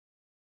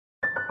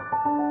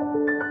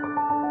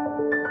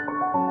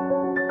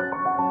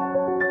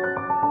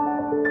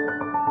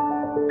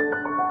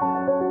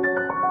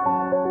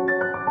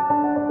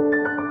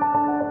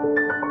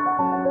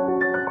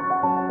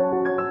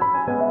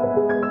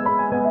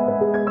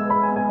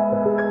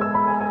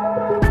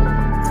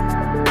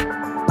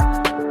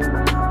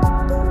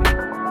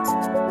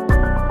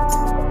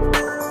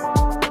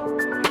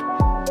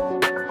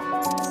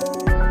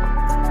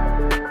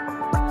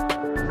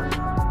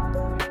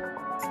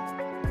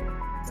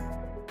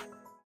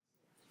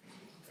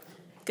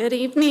Good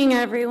evening,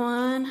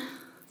 everyone.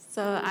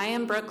 So I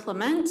am Brooke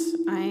Clement.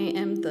 I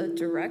am the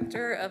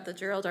director of the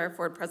Gerald R.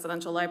 Ford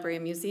Presidential Library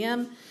and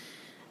Museum.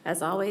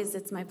 As always,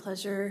 it's my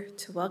pleasure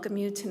to welcome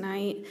you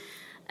tonight.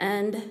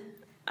 And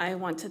I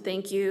want to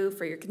thank you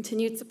for your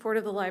continued support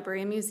of the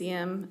library and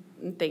museum,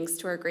 and thanks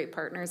to our great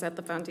partners at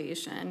the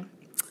foundation.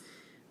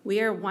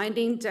 We are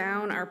winding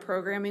down our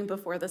programming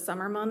before the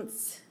summer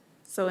months.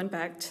 So in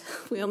fact,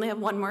 we only have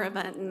one more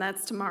event, and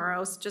that's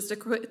tomorrow. So just a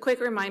quick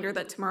reminder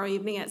that tomorrow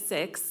evening at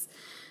 6,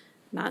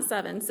 not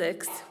 7,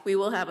 6, we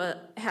will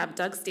have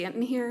Doug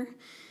Stanton here.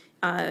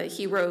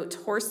 He wrote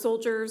Horse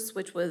Soldiers,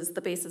 which was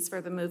the basis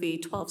for the movie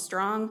 12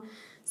 Strong.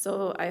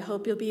 So I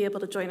hope you'll be able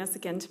to join us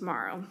again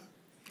tomorrow.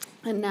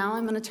 And now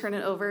I'm going to turn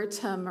it over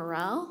to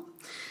Morel.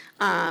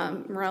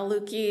 Morel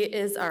Lukey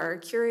is our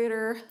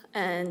curator,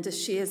 and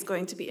she is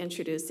going to be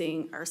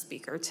introducing our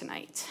speaker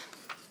tonight.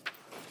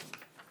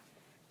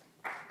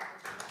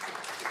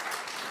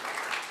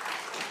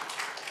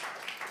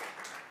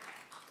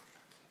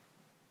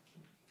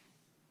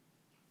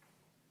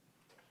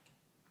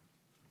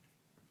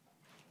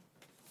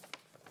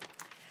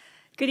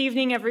 Good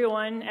evening,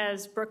 everyone.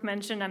 As Brooke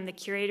mentioned, I'm the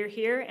curator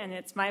here, and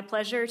it's my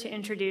pleasure to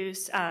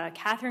introduce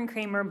Kathryn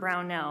Cramer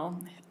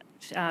Brownell,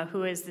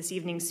 who is this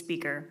evening's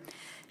speaker.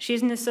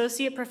 She's an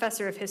associate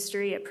professor of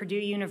history at Purdue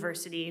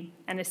University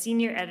and a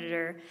senior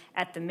editor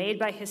at the Made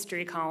by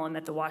History column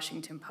at the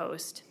Washington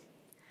Post.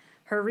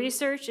 Her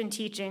research and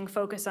teaching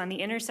focus on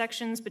the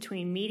intersections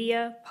between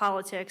media,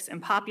 politics,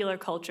 and popular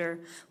culture,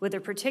 with a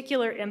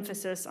particular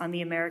emphasis on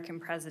the American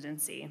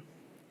presidency.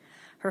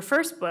 Her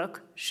first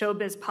book,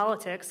 Showbiz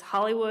Politics,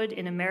 Hollywood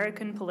in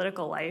American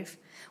Political Life,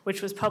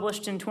 which was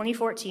published in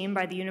 2014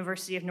 by the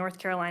University of North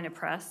Carolina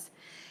Press,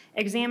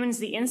 examines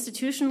the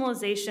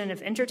institutionalization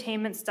of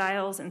entertainment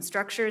styles and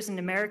structures in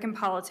American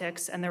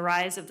politics and the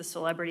rise of the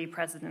celebrity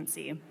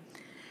presidency.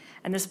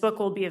 And this book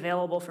will be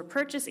available for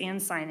purchase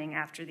and signing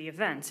after the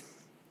event.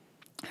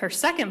 Her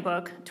second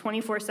book,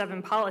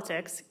 24/7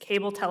 Politics,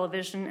 Cable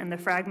Television and the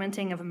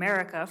Fragmenting of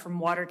America from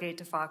Watergate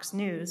to Fox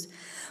News,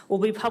 will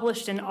be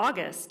published in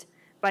August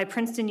by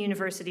Princeton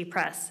University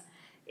Press.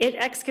 It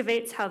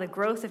excavates how the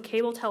growth of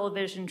cable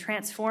television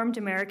transformed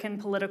American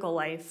political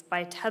life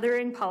by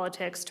tethering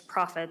politics to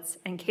profits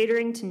and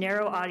catering to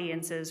narrow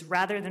audiences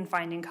rather than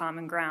finding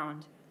common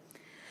ground.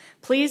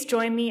 Please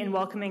join me in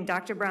welcoming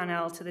Dr.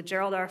 Brownell to the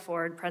Gerald R.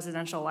 Ford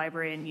Presidential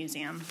Library and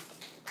Museum.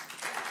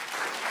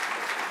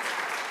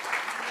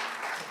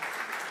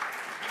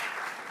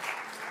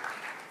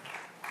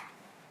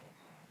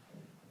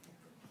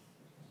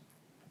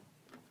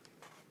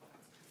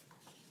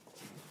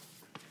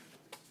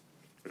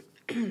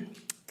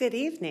 Good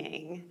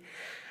evening.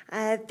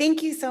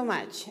 Thank you so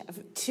much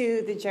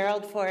to the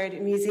Gerald Ford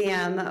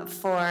Museum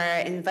for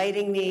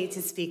inviting me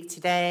to speak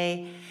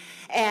today,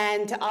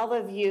 and to all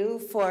of you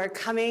for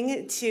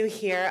coming to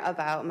hear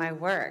about my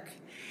work.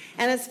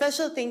 And a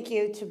special thank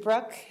you to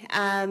Brooke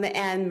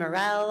and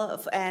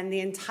Morel and the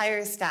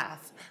entire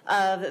staff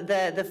of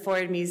the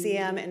Ford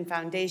Museum and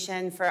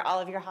Foundation for all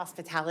of your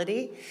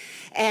hospitality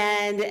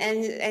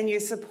and your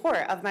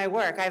support of my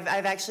work.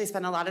 I've actually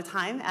spent a lot of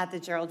time at the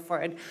Gerald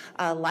Ford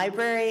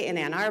Library in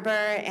Ann Arbor,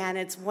 and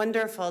it's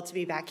wonderful to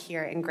be back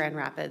here in Grand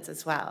Rapids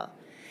as well.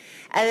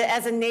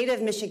 As a native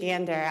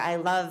Michigander, I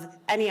love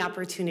any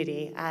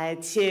opportunity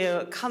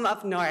to come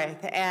up north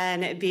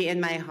and be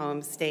in my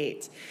home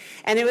state.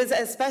 And it was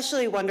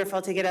especially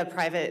wonderful to get a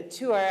private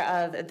tour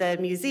of the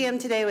museum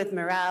today with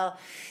Morel,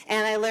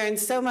 and I learned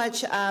so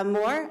much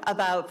more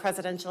about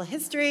presidential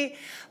history,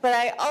 but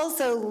I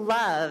also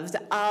loved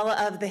all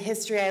of the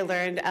history I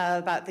learned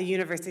about the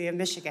University of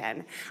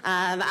Michigan.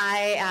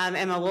 I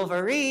am a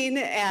Wolverine,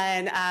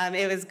 and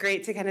it was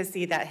great to kind of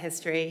see that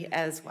history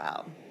as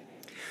well.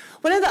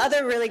 One of the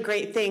other really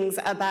great things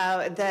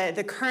about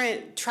the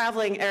current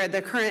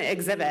current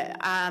exhibit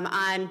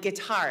on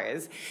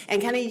guitars and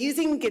kind of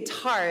using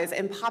guitars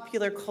and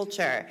popular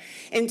culture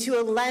into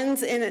a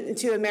lens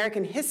into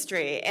American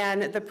history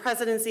and the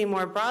presidency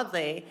more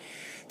broadly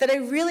that I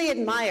really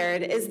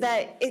admired is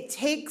that it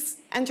takes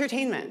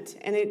entertainment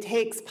and it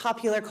takes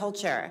popular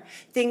culture,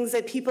 things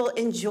that people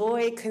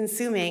enjoy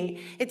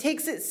consuming. It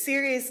takes it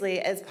seriously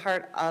as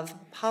part of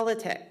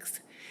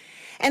politics.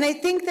 And I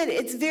think that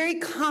it's very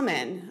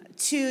common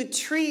to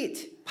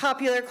treat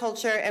popular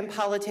culture and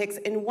politics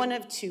in one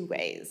of two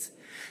ways.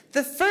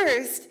 The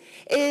first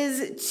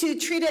is to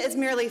treat it as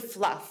merely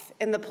fluff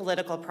in the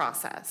political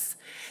process,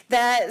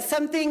 that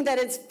something that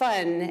is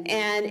fun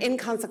and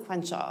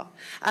inconsequential.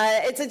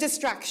 It's a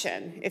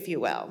distraction, if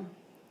you will.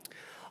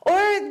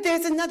 Or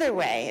there's another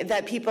way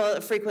that people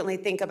frequently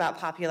think about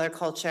popular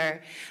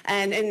culture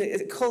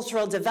and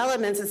cultural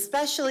developments,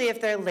 especially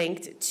if they're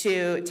linked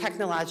to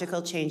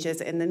technological changes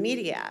in the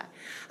media.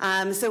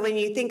 So when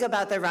you think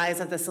about the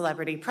rise of the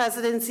celebrity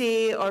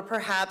presidency, or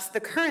perhaps the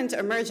current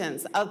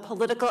emergence of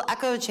political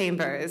echo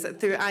chambers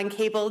on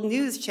cable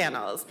news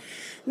channels,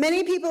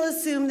 many people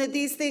assume that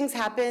these things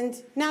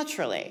happened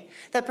naturally,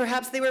 that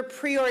perhaps they were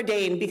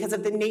preordained because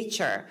of the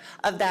nature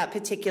of that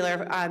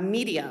particular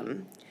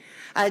medium.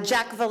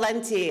 Jack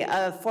Valenti,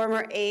 a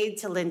former aide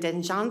to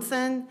Lyndon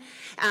Johnson,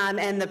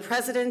 and the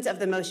president of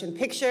the Motion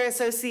Picture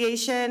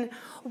Association,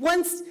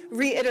 once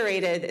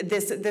reiterated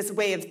this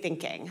way of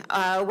thinking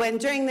when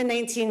during the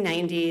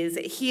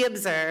 1990s he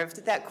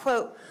observed that,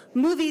 quote,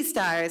 movie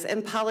stars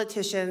and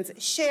politicians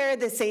share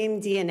the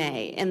same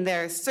DNA in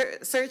their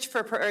search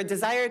for or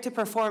desire to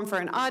perform for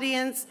an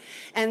audience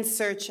and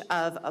search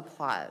of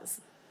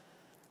applause.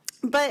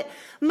 But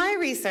my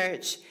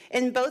research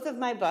in both of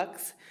my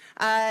books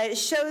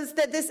shows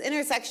that this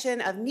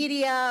intersection of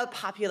media,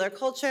 popular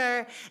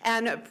culture,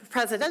 and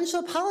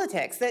presidential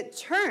politics that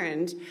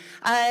turned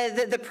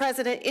the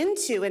president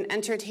into an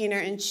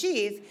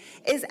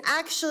entertainer-in-chief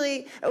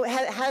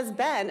has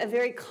been a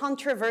very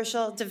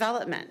controversial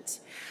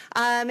development.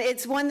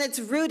 It's one that's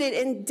rooted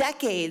in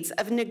decades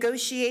of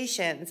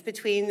negotiations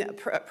between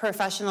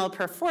professional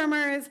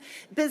performers,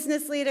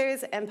 business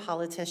leaders, and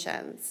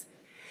politicians.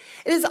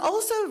 It is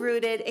also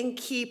rooted in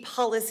key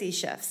policy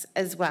shifts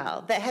as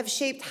well that have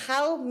shaped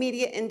how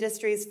media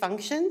industries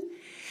function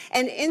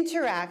and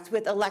interact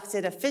with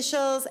elected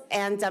officials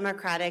and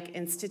democratic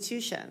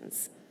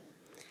institutions.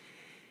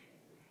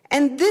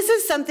 And this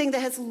is something that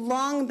has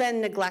long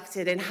been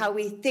neglected in how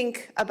we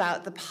think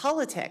about the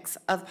politics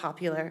of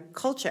popular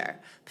culture,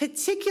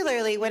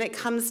 particularly when it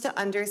comes to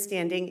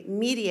understanding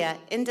media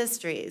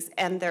industries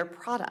and their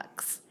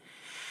products.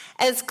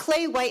 As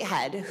Clay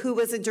Whitehead, who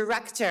was a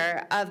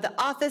director of the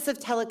Office of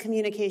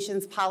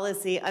Telecommunications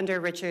Policy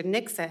under Richard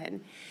Nixon,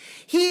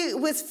 he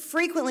was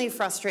frequently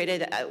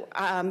frustrated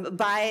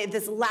by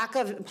this lack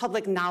of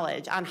public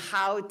knowledge on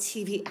how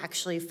TV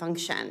actually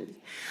functioned.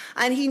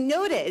 And he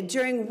noted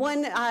during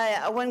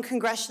one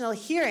congressional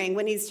hearing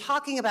when he's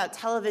talking about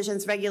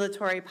television's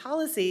regulatory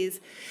policies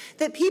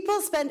that people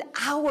spend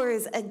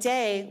hours a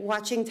day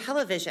watching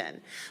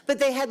television, but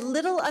they had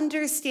little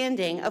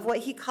understanding of what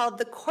he called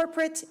the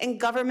corporate and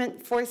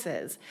government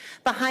forces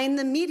behind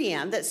the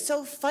medium that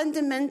so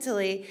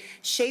fundamentally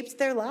shaped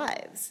their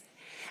lives.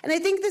 And I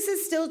think this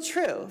is still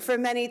true for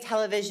many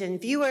television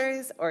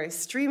viewers or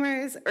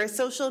streamers or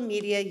social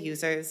media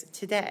users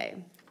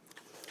today.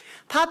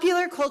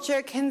 Popular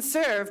culture can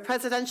serve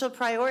presidential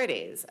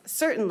priorities,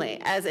 certainly,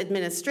 as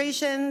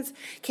administrations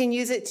can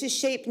use it to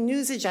shape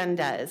news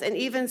agendas and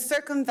even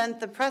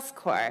circumvent the press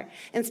corps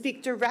and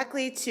speak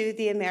directly to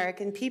the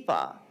American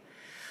people.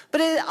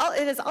 But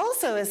it is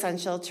also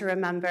essential to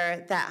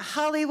remember that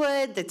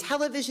Hollywood, the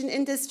television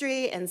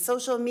industry, and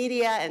social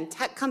media and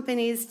tech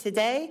companies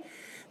today,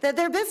 that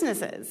they're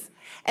businesses,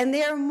 and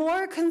they are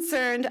more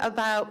concerned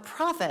about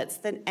profits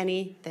than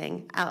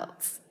anything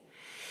else.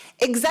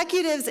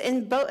 Executives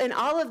in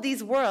all of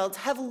these worlds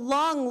have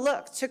long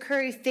looked to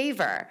curry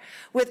favor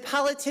with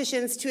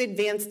politicians to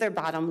advance their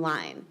bottom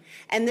line,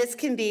 and this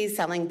can be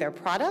selling their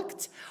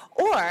product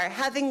or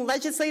having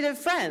legislative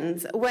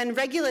friends when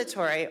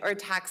regulatory or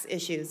tax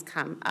issues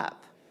come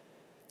up.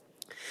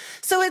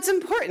 So it's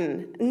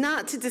important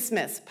not to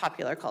dismiss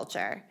popular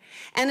culture,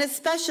 and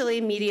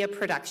especially media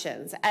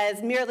productions,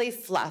 as merely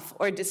fluff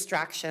or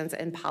distractions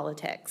in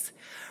politics.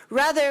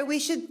 Rather, we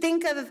should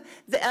think of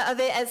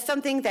it as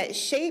something that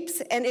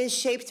shapes and is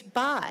shaped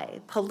by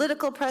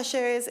political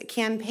pressures,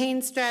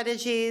 campaign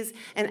strategies,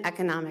 and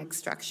economic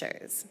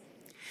structures.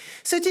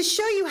 So to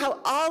show you how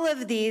all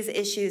of these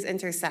issues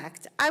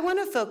intersect, I want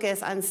to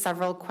focus on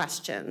several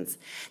questions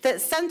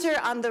that center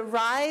on the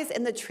rise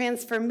and the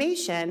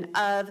transformation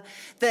of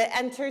the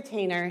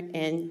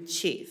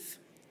entertainer-in-chief.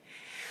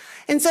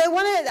 And so I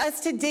wanted us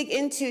to dig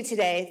into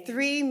today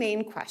three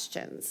main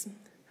questions.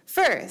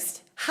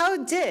 First,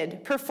 how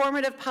did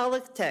performative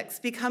politics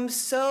become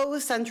so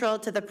central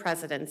to the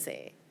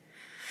presidency?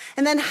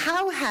 And then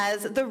how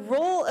has the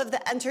role of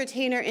the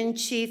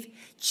entertainer-in-chief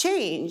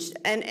changed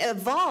and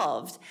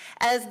evolved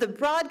as the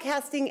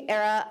broadcasting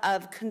era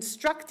of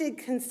constructed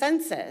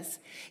consensus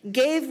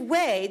gave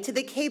way to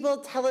the cable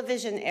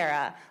television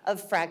era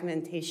of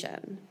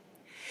fragmentation?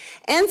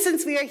 And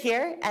since we are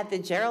here at the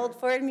Gerald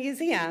Ford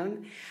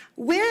Museum,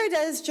 where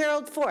does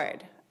Gerald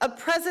Ford, a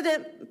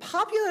president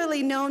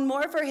popularly known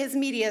more for his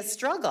media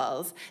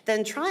struggles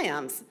than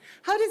triumphs,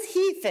 how does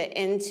he fit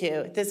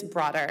into this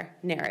broader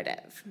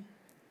narrative?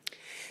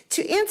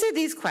 To answer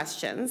these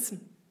questions,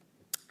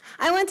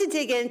 I want to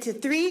dig into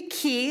three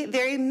key,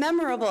 very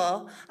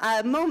memorable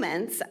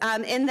moments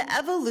in the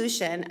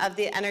evolution of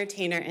the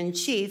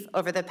entertainer-in-chief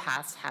over the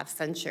past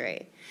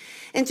half-century,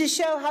 and to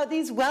show how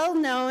these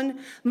well-known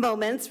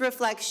moments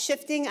reflect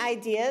shifting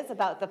ideas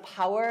about the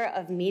power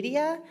of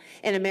media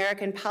in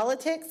American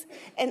politics,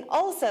 and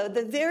also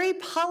the very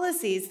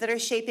policies that are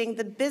shaping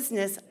the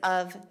business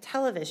of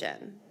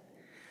television.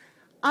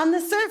 On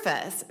the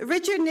surface,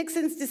 Richard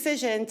Nixon's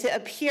decision to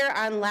appear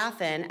on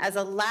Laugh-In as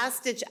a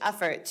last-ditch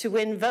effort to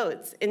win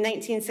votes in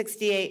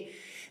 1968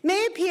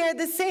 may appear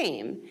the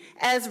same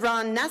as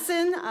Ron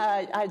Nessen,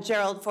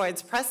 Gerald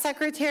Ford's press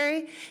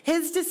secretary,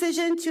 his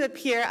decision to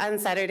appear on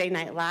Saturday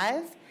Night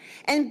Live,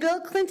 and Bill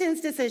Clinton's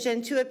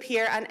decision to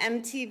appear on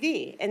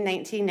MTV in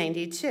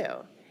 1992.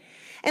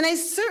 And I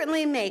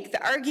certainly make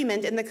the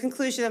argument in the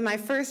conclusion of my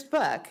first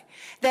book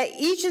that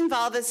each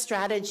involve a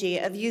strategy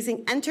of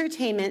using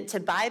entertainment to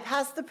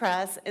bypass the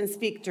press and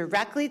speak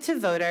directly to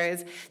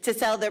voters to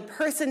sell their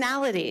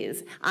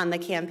personalities on the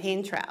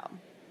campaign trail.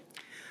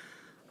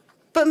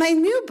 But my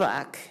new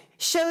book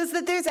shows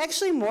that there's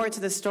actually more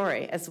to the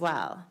story as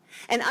well,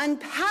 and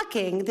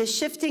unpacking the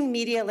shifting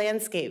media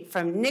landscape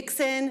from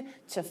Nixon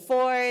to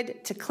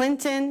Ford to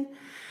Clinton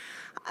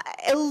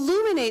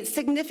illuminates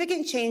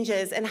significant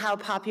changes in how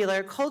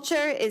popular culture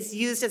is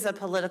used as a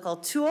political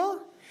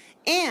tool,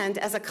 and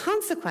as a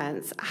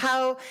consequence,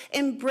 how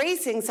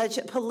embracing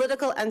such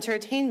political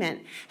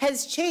entertainment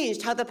has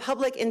changed how the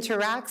public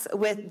interacts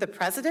with the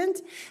president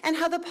and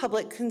how the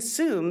public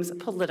consumes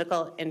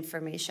political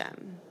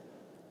information.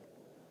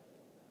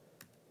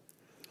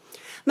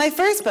 My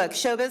first book,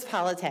 Showbiz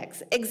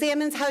Politics,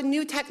 examines how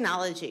new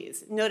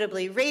technologies,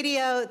 notably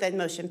radio, then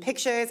motion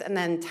pictures, and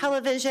then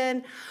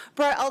television,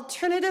 brought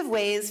alternative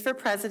ways for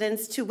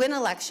presidents to win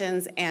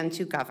elections and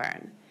to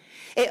govern.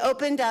 It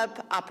opened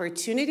up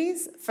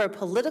opportunities for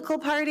political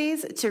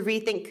parties to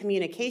rethink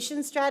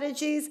communication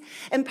strategies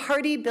and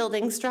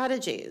party-building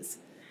strategies.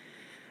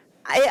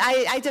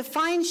 I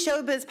define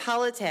showbiz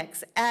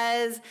politics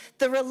as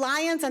the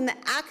reliance on the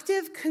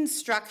active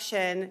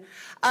construction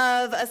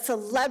of a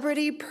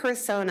celebrity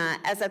persona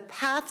as a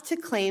path to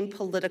claim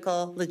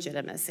political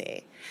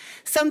legitimacy,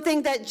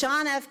 something that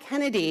John F.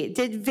 Kennedy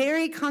did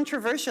very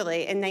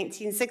controversially in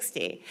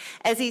 1960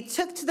 as he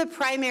took to the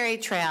primary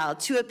trail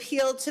to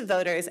appeal to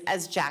voters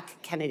as Jack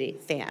Kennedy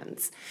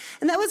fans.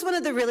 And that was one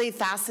of the really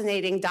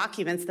fascinating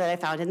documents that I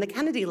found in the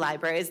Kennedy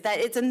Library, is that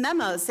it's a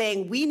memo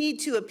saying we need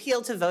to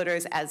appeal to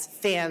voters as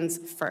fans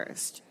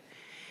first.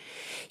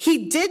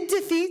 He did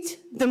defeat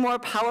the more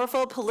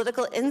powerful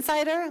political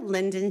insider,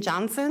 Lyndon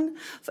Johnson,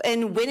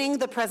 in winning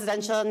the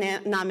presidential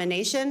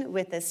nomination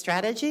with this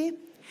strategy,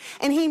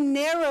 and he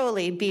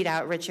narrowly beat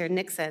out Richard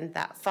Nixon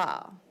that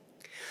fall.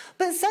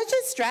 But such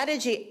a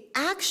strategy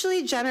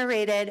actually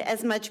generated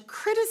as much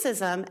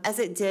criticism as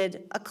it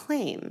did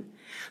acclaim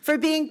for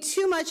being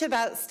too much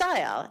about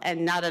style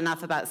and not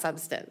enough about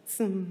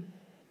substance.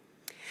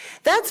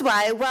 That's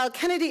why, while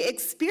Kennedy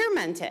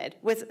experimented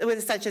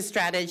with such a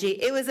strategy,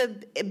 it was a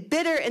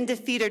bitter and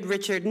defeated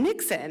Richard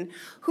Nixon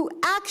who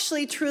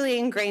actually truly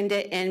ingrained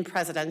it in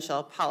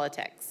presidential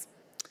politics.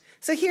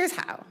 So here's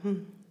how.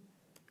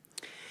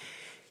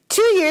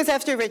 2 years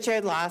after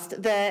Richard lost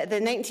the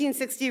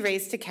 1960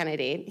 race to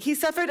Kennedy, he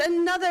suffered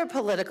another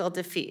political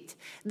defeat,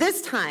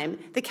 this time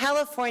the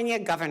California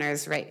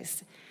governor's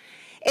race.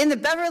 In the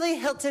Beverly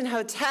Hilton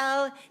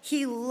Hotel,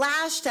 he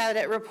lashed out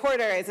at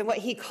reporters in what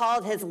he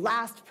called his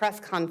last press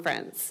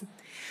conference,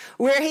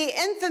 where he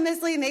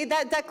infamously made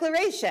that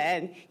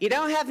declaration, "You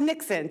don't have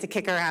Nixon to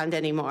kick around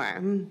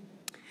anymore."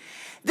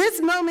 This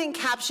moment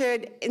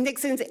captured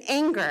Nixon's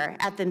anger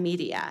at the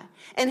media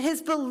and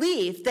his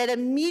belief that a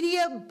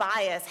media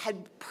bias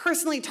had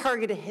personally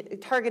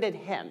targeted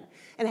him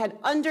and had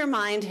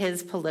undermined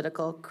his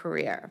political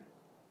career.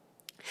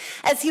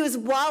 As he was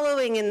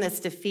wallowing in this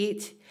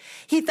defeat,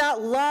 he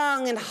thought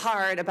long and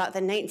hard about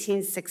the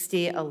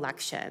 1960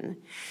 election.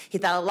 He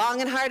thought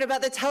long and hard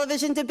about the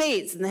television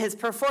debates and his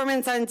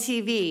performance on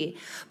TV.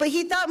 But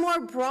he thought more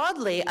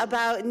broadly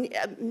about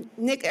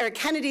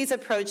Kennedy's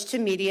approach to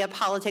media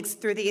politics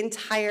through the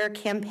entire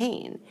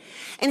campaign.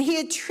 And he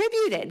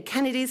attributed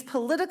Kennedy's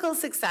political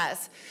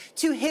success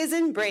to his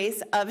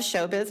embrace of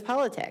showbiz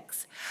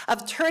politics,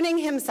 of turning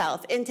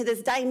himself into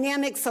this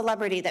dynamic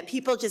celebrity that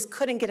people just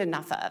couldn't get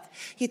enough of.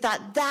 He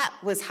thought that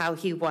was how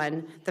he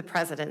won the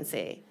presidency.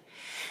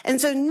 And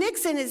so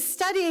Nixon is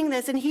studying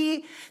this, and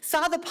he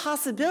saw the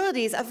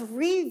possibilities of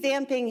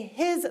revamping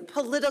his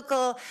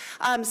political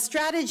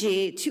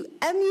strategy to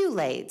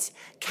emulate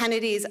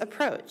Kennedy's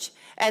approach,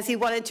 as he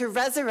wanted to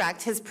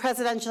resurrect his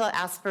presidential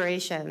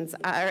aspirations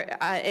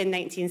in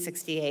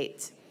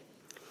 1968.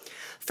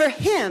 For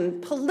him,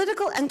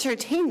 political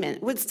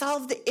entertainment would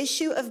solve the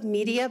issue of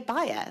media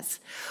bias,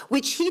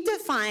 which he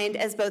defined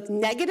as both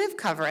negative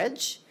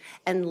coverage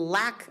and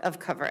lack of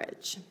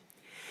coverage.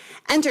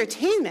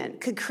 Entertainment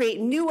could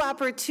create new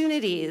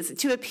opportunities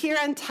to appear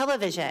on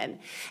television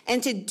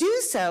and to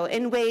do so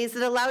in ways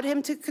that allowed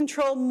him to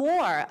control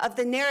more of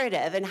the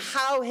narrative and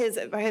how his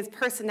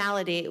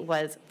personality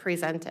was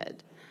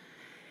presented.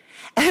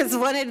 As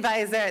one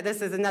advisor,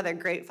 this is another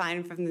great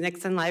find from the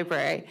Nixon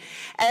Library,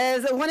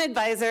 as one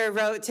advisor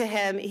wrote to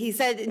him, he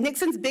said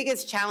Nixon's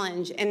biggest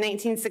challenge in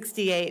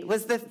 1968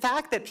 was the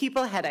fact that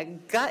people had a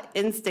gut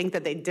instinct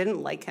that they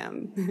didn't like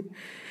him.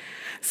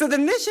 So the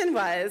mission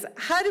was,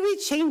 how do we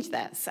change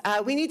this?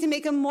 We need to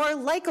make him more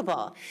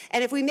likable.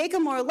 And if we make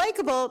him more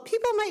likable,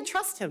 people might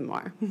trust him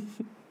more.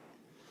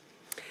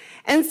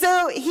 And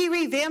so he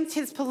revamped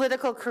his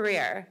political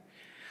career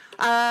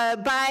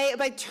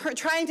by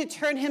trying to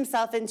turn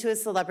himself into a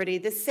celebrity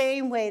the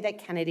same way that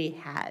Kennedy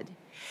had.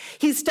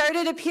 He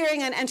started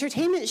appearing on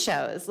entertainment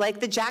shows like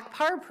the Jack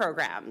Paar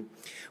program,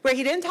 where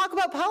he didn't talk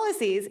about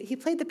policies, he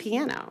played the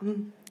piano.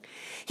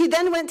 He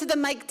then went to the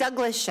Mike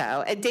Douglas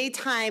Show, a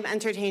daytime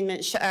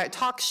entertainment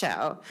talk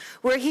show,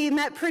 where he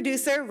met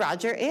producer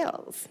Roger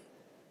Ailes.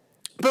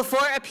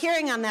 Before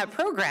appearing on that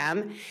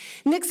program,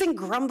 Nixon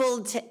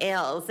grumbled to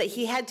Ailes that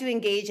he had to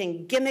engage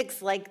in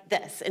gimmicks like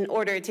this in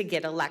order to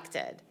get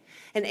elected.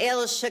 And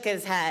Ailes shook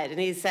his head and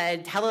he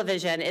said,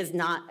 television is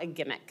not a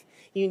gimmick.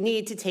 You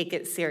need to take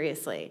it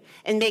seriously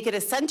and make it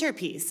a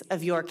centerpiece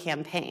of your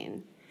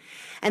campaign.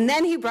 And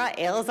then he brought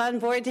Ailes on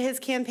board to his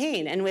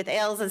campaign, and with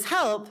Ailes'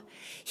 help,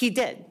 he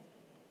did.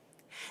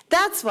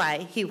 That's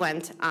why he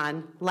went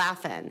on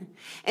Laugh-In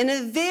in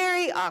a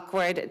very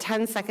awkward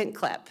 10-second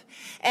clip.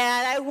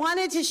 And I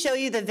wanted to show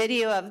you the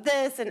video of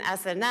this in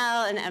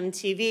SNL and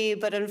MTV,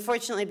 but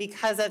unfortunately,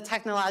 because of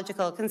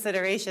technological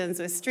considerations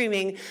with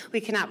streaming, we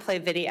cannot play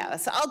video.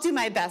 So I'll do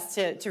my best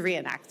to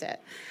reenact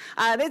it.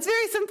 It's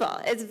very simple.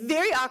 It's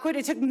very awkward.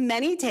 It took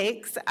many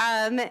takes.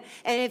 And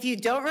if you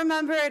don't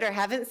remember it or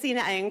haven't seen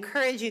it, I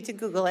encourage you to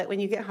Google it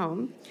when you get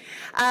home,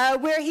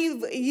 where he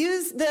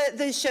used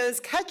the show's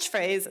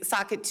catchphrase,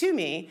 "Sock it to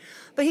me,"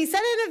 but he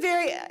said it in a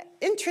very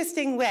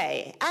interesting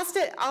way, asked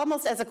it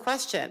almost as a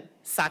question,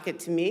 "Sock it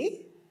to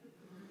me?"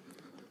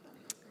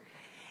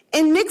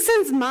 In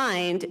Nixon's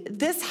mind,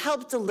 this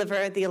helped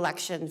deliver the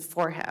election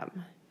for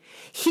him.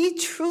 He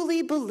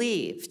truly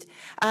believed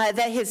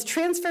that his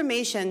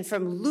transformation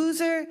from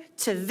loser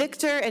to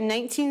victor in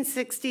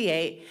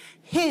 1968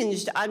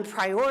 hinged on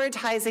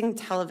prioritizing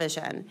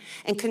television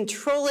and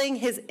controlling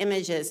his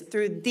images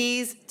through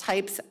these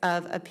types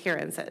of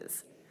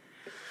appearances.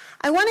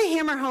 I want to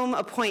hammer home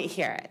a point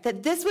here,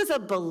 that this was a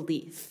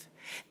belief.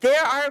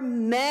 There are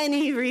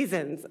many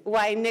reasons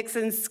why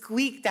Nixon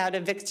squeaked out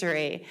a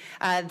victory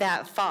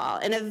that fall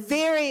in a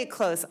very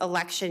close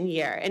election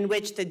year in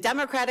which the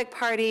Democratic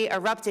Party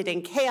erupted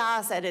in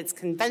chaos at its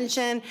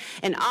convention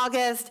in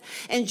August,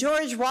 and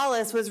George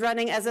Wallace was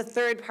running as a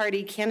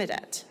third-party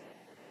candidate.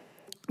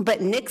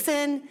 But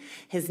Nixon,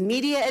 his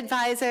media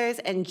advisors,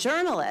 and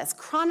journalists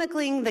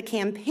chronicling the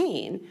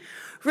campaign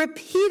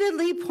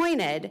repeatedly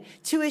pointed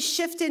to a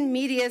shift in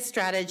media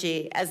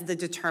strategy as the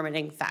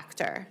determining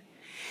factor.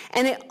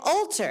 And it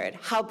altered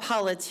how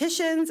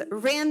politicians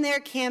ran their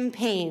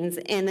campaigns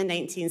in the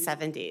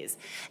 1970s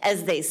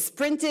as they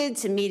sprinted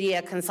to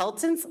media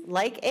consultants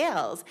like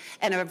Ailes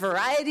and a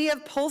variety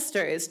of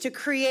pollsters to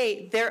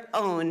create their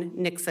own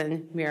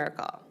Nixon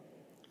miracle.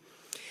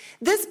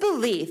 This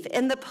belief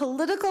in the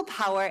political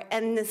power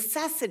and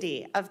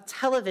necessity of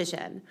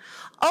television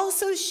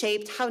also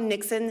shaped how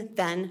Nixon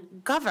then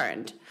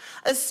governed,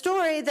 a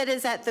story that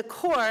is at the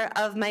core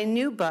of my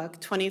new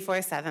book,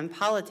 24/7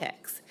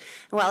 Politics.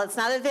 While it's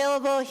not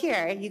available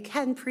here, you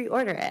can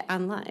pre-order it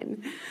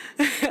online.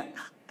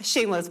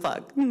 Shameless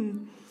plug.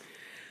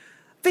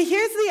 But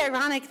here's the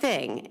ironic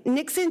thing.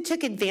 Nixon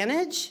took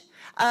advantage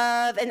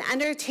of an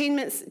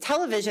entertainment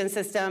television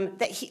system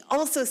that he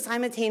also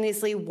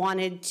simultaneously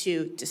wanted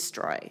to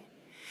destroy.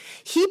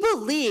 He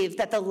believed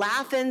that the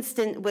Laugh-In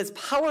stint was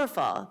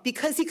powerful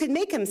because he could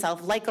make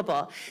himself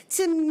likable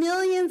to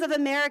millions of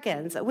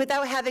Americans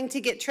without having to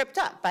get tripped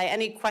up by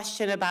any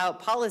question about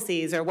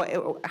policies or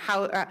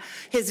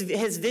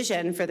his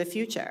vision for the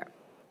future.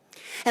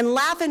 And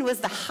Laugh-In was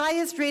the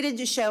highest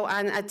rated show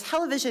on a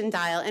television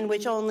dial in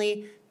which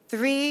only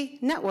 3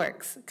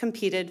 networks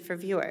competed for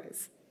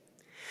viewers.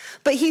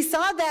 But he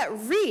saw that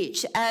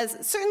reach as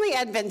certainly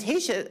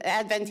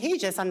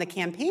advantageous on the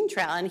campaign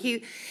trail, and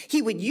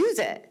he would use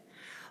it.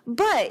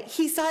 But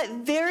he saw it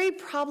very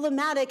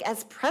problematic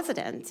as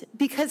president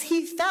because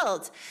he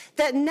felt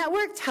that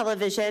network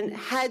television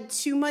had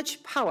too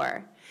much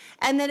power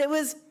and that it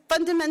was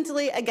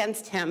fundamentally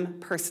against him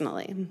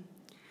personally.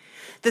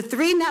 The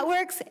 3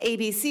 networks,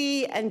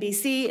 ABC,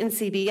 NBC, and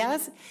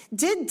CBS,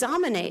 did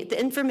dominate the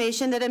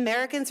information that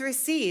Americans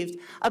received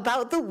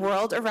about the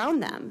world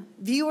around them.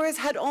 Viewers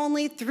had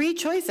only 3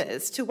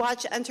 choices to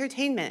watch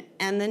entertainment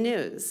and the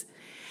news,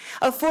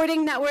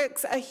 affording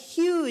networks a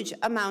huge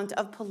amount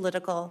of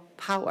political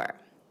power.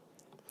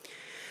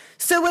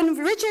 So when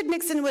Richard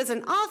Nixon was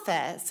in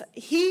office,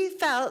 he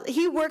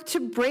worked to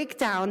break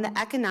down the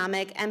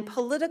economic and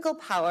political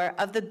power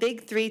of the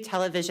big 3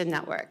 television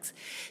networks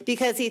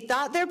because he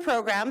thought their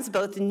programs,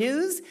 both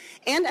news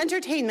and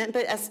entertainment,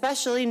 but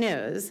especially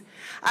news,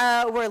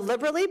 were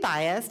liberally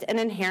biased and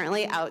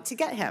inherently out to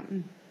get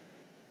him.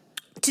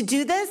 To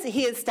do this,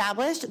 he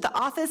established the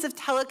Office of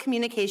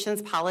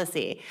Telecommunications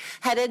Policy,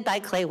 headed by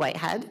Clay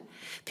Whitehead,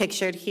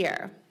 pictured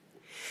here.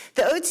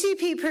 The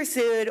OTP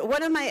pursued,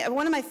 one of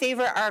my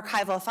favorite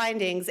archival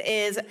findings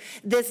is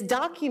this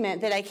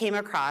document that I came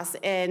across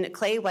in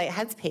Clay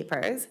Whitehead's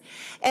papers,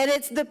 and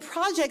it's the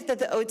project that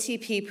the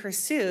OTP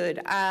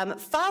pursued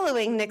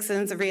following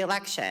Nixon's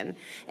re-election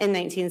in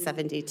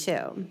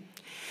 1972.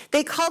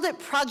 They called it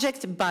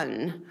Project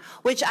BUN,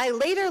 which I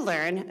later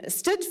learned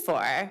stood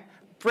for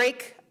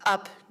Break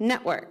Up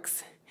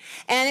Networks.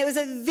 And it was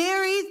a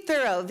very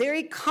thorough,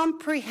 very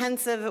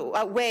comprehensive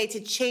way to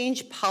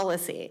change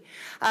policy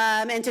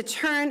and to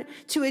turn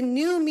to a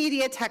new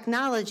media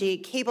technology,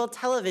 cable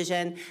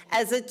television,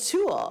 as a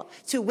tool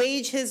to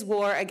wage his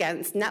war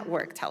against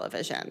network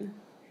television.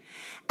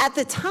 At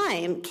the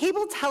time,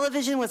 cable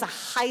television was a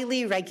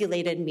highly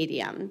regulated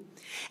medium.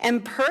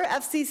 And per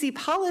FCC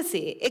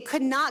policy, it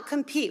could not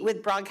compete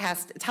with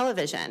broadcast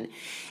television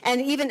and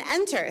even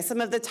enter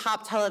some of the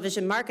top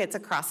television markets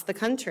across the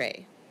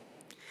country.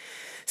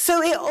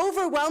 So it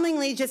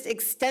overwhelmingly just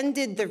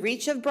extended the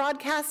reach of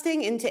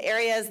broadcasting into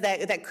areas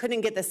that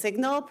couldn't get the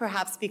signal,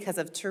 perhaps because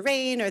of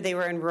terrain or they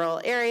were in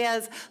rural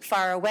areas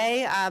far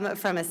away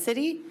from a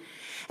city.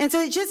 And so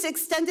it just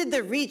extended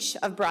the reach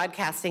of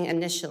broadcasting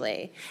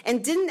initially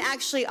and didn't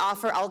actually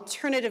offer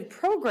alternative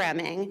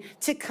programming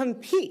to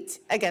compete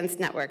against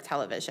network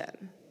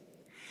television.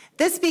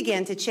 This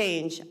began to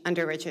change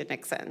under Richard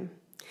Nixon,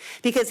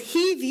 because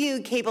he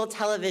viewed cable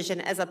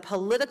television as a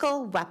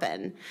political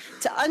weapon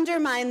to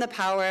undermine the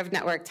power of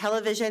network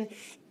television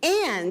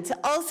and to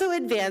also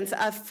advance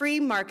a free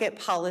market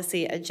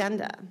policy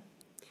agenda.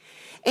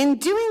 In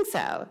doing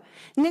so,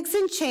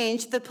 Nixon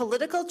changed the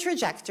political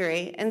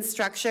trajectory and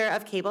structure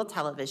of cable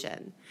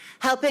television,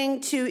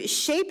 helping to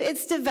shape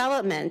its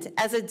development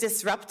as a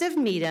disruptive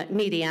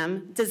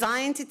medium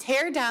designed to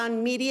tear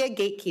down media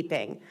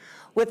gatekeeping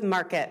with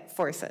market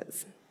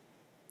forces.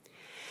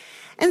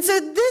 And so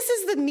this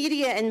is the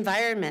media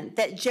environment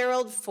that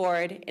Gerald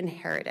Ford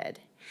inherited.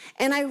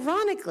 And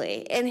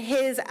ironically, in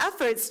his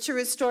efforts to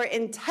restore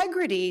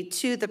integrity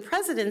to the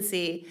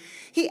presidency,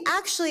 he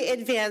actually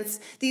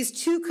advanced these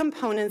two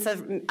components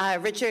of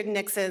Richard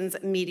Nixon's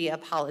media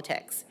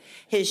politics: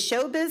 his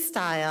showbiz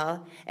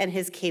style and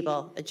his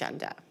cable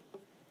agenda.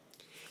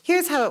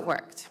 Here's how it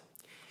worked.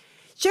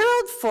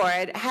 Gerald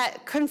Ford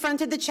had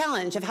confronted the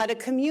challenge of how to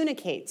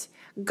communicate,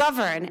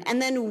 govern,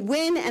 and then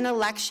win an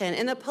election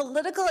in a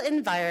political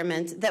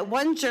environment that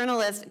one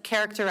journalist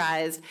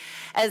characterized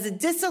as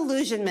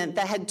disillusionment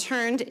that had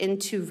turned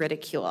into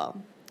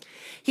ridicule.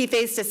 He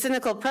faced a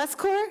cynical press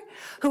corps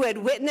who had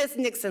witnessed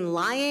Nixon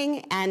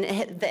lying and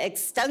the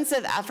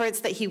extensive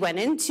efforts that he went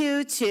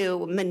into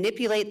to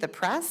manipulate the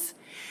press.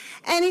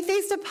 And he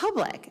faced a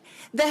public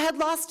that had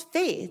lost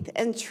faith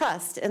and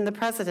trust in the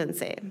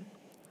presidency.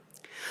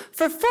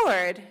 For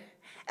Ford,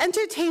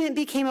 entertainment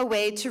became a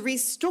way to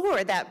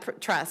restore that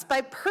trust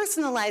by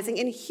personalizing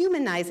and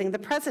humanizing the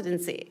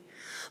presidency.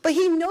 But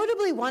he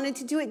notably wanted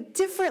to do it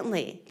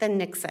differently than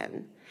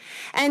Nixon,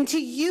 and to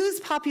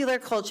use popular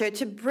culture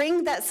to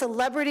bring that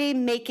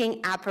celebrity-making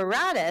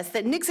apparatus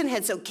that Nixon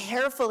had so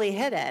carefully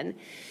hidden.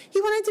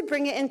 He wanted to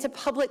bring it into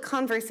public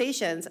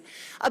conversations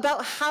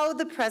about how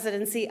the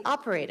presidency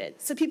operated,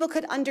 so people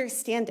could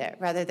understand it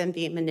rather than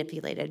be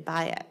manipulated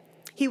by it.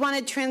 He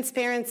wanted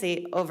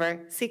transparency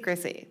over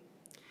secrecy.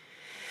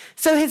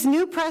 So his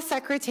new press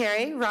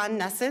secretary, Ron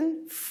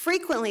Nessen,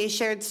 frequently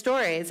shared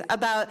stories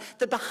about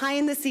the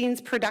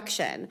behind-the-scenes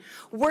production,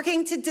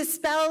 working to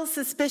dispel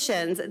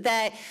suspicions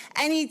that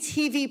any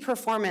TV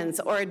performance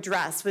or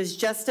address was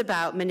just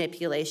about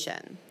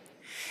manipulation.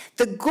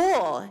 The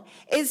goal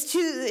is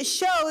to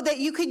show that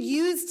you could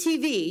use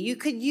TV, you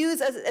could use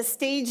a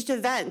staged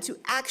event to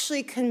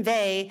actually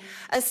convey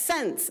a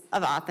sense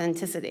of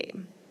authenticity.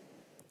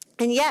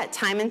 And yet,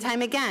 time and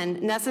time again,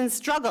 Nessen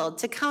struggled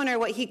to counter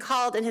what he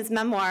called in his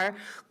memoir,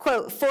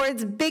 quote,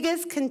 Ford's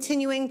biggest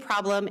continuing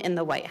problem in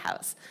the White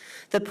House,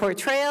 the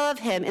portrayal of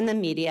him in the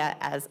media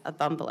as a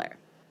bumbler.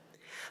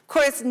 Of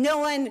course, no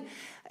one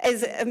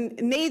has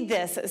made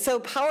this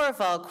so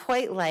powerful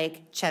quite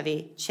like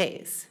Chevy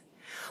Chase.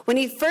 When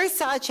he first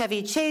saw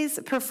Chevy Chase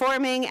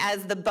performing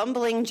as the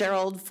bumbling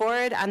Gerald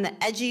Ford on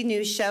the edgy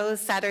new show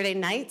Saturday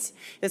Night,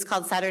 it was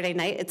called Saturday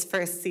Night, its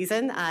first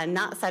season,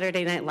 not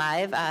Saturday Night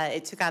Live.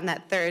 It took on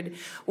that third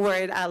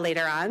word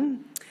later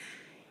on.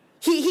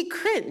 He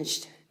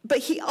cringed, but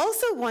he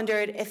also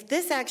wondered if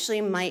this actually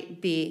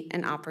might be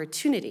an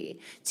opportunity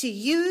to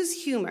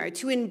use humor,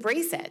 to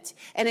embrace it,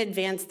 and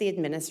advance the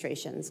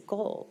administration's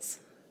goals.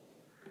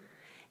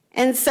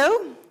 And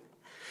so,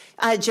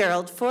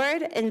 Gerald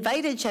Ford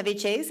invited Chevy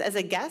Chase as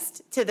a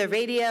guest to the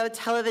Radio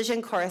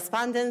Television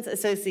Correspondents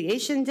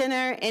Association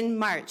dinner in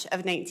March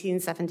of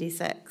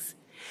 1976.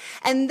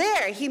 And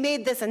there he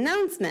made this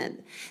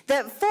announcement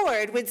that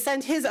Ford would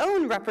send his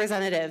own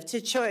representative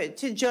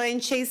to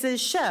join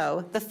Chase's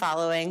show the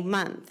following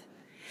month.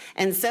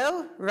 And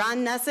so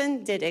Ron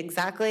Nessen did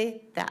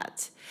exactly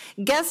that,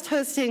 guest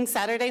hosting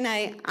Saturday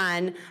Night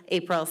on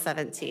April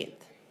 17th.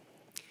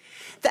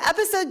 The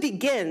episode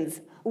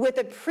begins with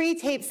a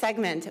pre-taped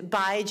segment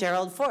by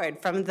Gerald Ford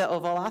from the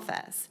Oval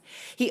Office.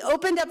 He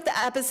opened up the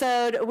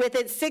episode with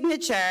its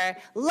signature,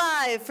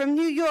 live from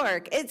New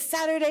York, it's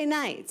Saturday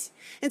Night.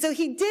 And so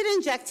he did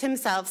inject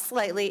himself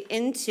slightly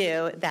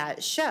into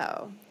that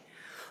show.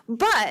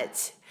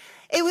 But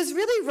it was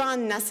really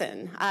Ron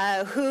Nessen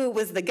who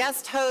was the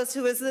guest host,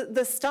 who was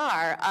the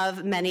star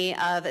of many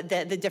of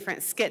the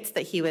different skits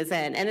that he was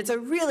in. And it's a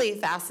really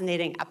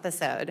fascinating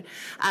episode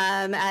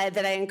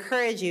that I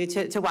encourage you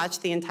to watch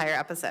the entire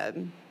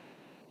episode.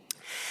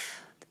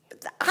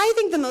 I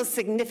think the most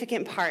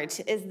significant part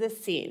is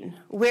this scene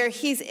where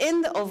he's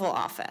in the Oval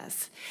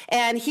Office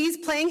and he's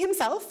playing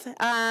himself,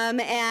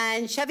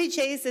 and Chevy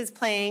Chase is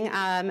playing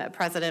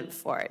President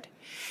Ford.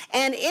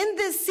 And in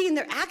this scene,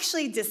 they're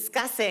actually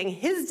discussing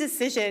his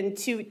decision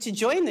to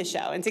join the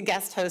show and to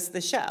guest host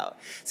the show.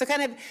 So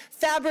kind of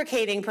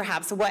fabricating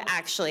perhaps what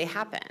actually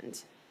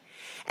happened.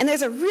 And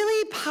there's a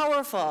really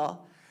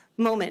powerful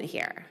moment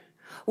here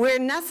where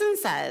Nesson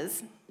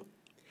says,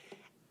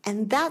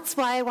 "And that's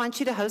why I want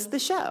you to host the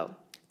show,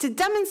 to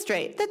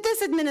demonstrate that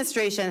this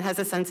administration has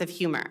a sense of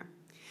humor.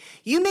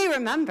 You may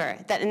remember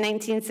that in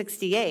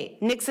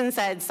 1968, Nixon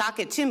said, 'Sock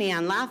it to me,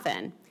 I'm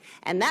laughing,'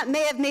 and that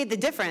may have made the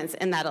difference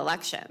in that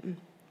election."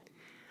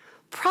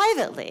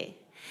 Privately,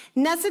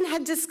 Nesson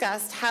had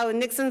discussed how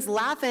Nixon's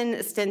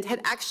laugh-in stint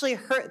had actually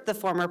hurt the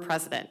former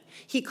president.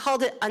 He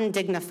called it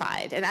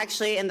undignified, and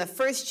actually in the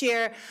first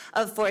year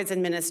of Ford's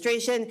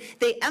administration,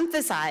 they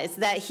emphasized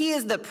that he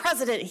is the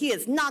president, he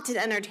is not an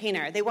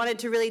entertainer. They wanted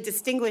to really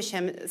distinguish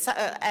him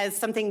as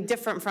something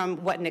different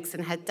from what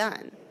Nixon had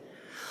done.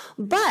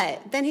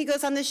 But then he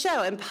goes on the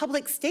show in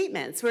public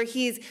statements where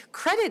he's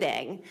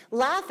crediting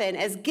Laugh-In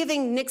as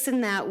giving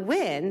Nixon that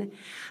win,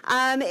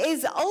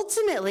 is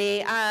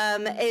ultimately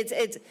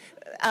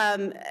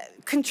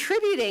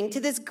contributing to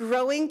this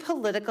growing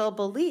political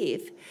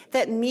belief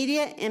that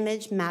media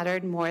image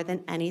mattered more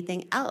than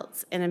anything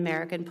else in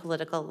American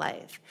political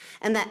life,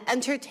 and that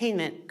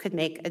entertainment could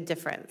make a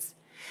difference.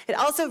 It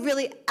also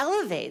really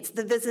elevates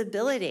the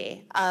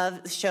visibility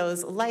of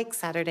shows like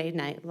Saturday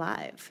Night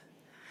Live.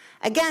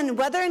 Again,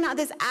 whether or not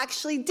this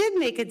actually did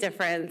make a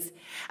difference,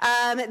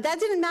 that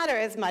didn't matter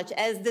as much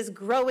as this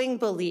growing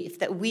belief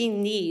that we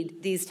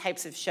need these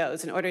types of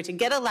shows in order to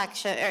get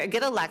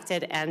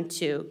elected and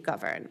to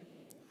govern.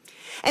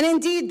 And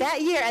indeed,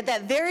 that year, at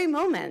that very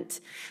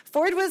moment,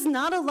 Ford was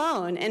not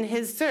alone in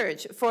his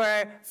search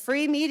for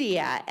free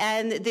media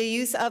and the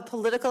use of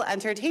political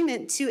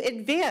entertainment to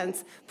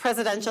advance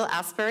presidential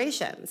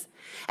aspirations.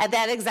 At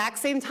that exact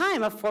same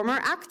time, a former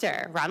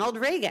actor, Ronald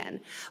Reagan,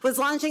 was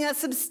launching a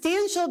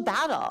substantial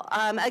battle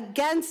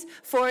against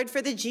Ford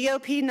for the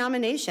GOP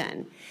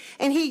nomination.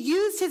 And he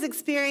used his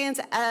experience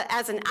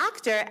as an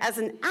actor as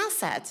an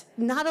asset,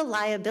 not a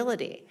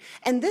liability.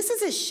 And this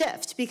is a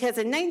shift because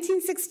in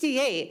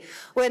 1968,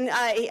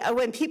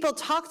 when people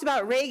talked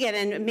about Reagan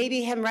and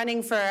maybe him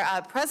running for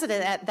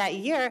president that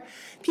year,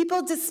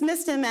 people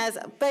dismissed him as,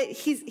 but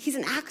he's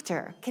an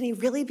actor. Can he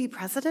really be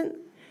president?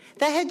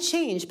 That had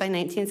changed by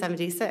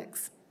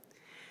 1976.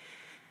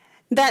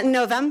 That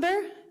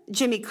November,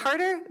 Jimmy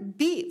Carter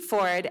beat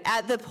Ford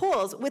at the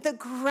polls with a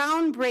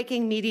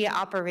groundbreaking media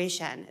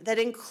operation that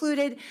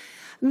included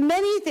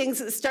many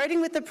things, starting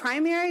with the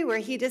primary where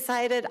he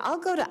decided, I'll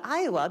go to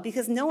Iowa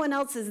because no one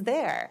else is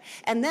there.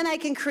 And then I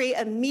can create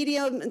a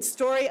media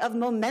story of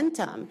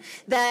momentum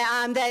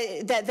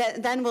that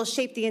then will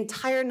shape the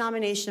entire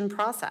nomination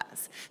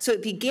process. So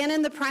it began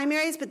in the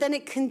primaries, but then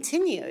it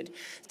continued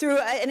through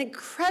an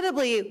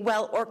incredibly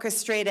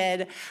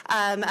well-orchestrated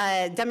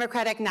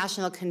Democratic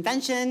National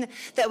Convention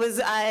that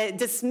was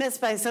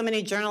dismissed by so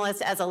many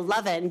journalists as a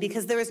leaven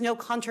because there was no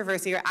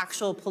controversy or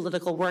actual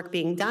political work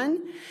being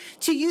done,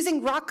 to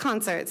using rock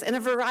concerts and a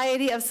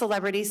variety of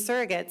celebrity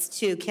surrogates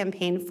to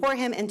campaign for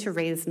him and to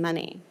raise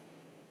money.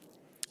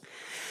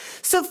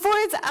 So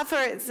Ford's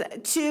efforts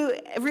to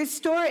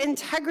restore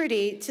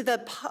integrity to the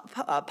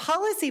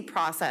policy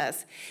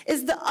process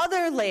is the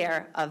other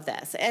layer of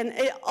this, and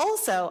it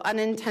also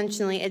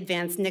unintentionally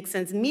advanced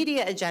Nixon's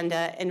media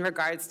agenda in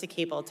regards to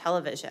cable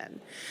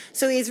television.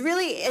 So he's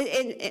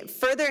really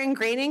further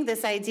ingraining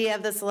this idea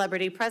of the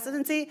celebrity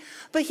presidency,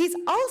 but he's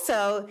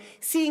also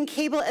seeing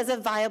cable as a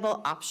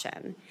viable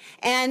option,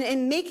 and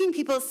in making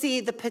people see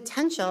the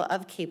potential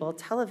of cable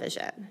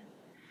television.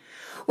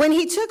 When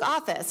he took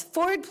office,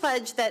 Ford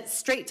pledged that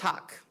straight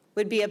talk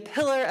would be a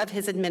pillar of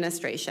his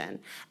administration,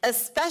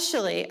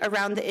 especially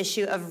around the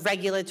issue of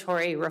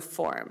regulatory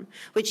reform,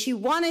 which he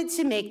wanted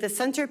to make the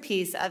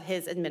centerpiece of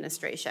his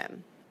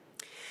administration.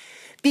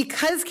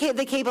 Because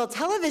the cable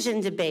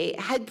television debate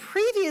had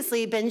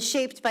previously been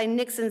shaped by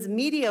Nixon's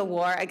media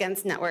war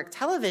against network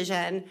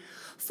television,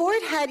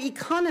 Ford had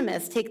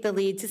economists take the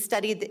lead to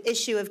study the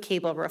issue of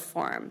cable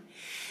reform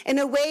in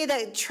a way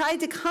that tried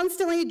to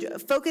constantly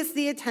focus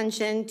the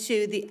attention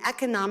to the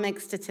economic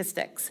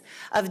statistics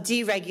of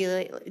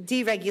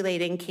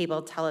deregulating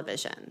cable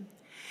television.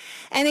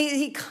 And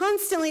he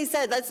constantly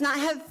said, let's not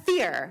have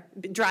fear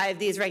drive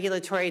these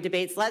regulatory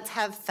debates, let's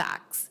have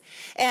facts.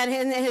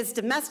 And his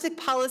domestic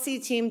policy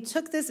team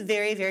took this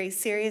very, very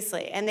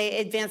seriously, and they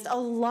advanced a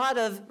lot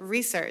of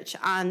research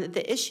on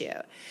the issue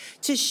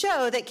to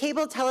show that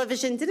cable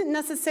television didn't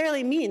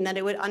necessarily mean that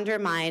it would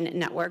undermine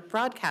network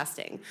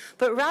broadcasting,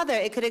 but rather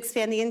it could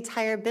expand the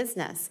entire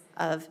business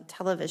of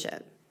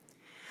television.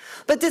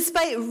 But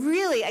despite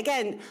really,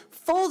 again,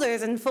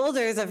 folders and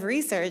folders of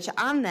research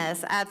on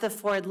this at the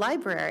Ford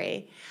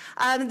Library,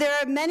 there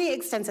are many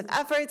extensive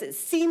efforts. It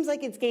seems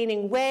like it's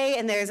gaining way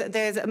and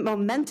there's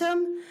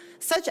momentum.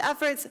 Such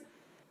efforts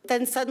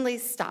then suddenly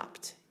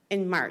stopped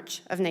in March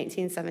of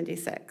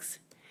 1976.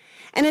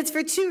 And it's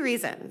for two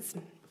reasons.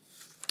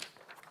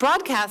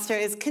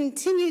 Broadcasters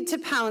continued to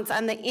pounce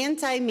on the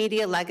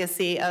anti-media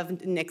legacy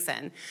of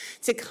Nixon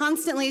to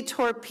constantly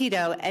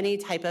torpedo any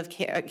type of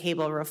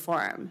cable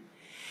reform.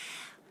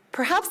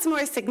 Perhaps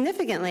more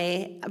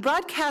significantly,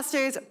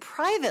 broadcasters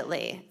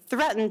privately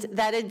threatened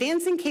that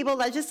advancing cable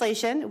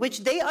legislation,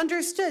 which they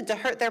understood to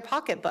hurt their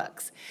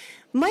pocketbooks,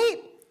 might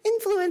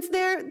influence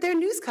their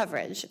news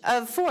coverage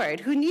of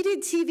Ford, who needed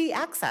TV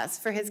access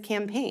for his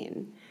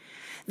campaign.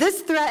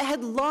 This threat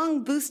had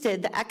long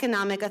boosted the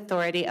economic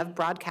authority of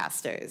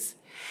broadcasters.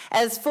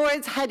 As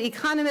Ford's head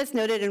economist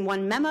noted in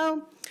one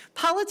memo,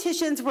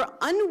 politicians were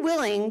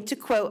unwilling to,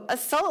 quote,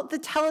 assault the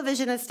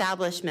television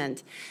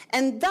establishment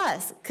and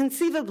thus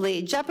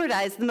conceivably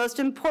jeopardize the most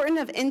important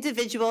of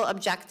individual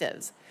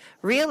objectives,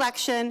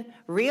 re-election,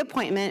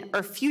 reappointment,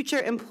 or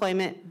future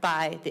employment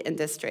by the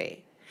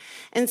industry.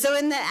 And so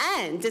in the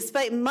end,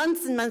 despite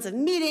months and months of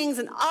meetings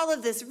and all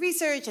of this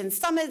research and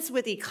summits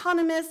with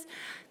economists,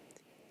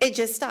 it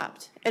just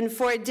stopped, and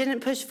Ford didn't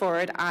push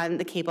forward on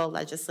the cable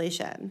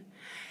legislation.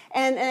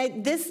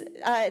 And this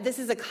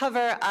is a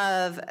cover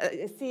of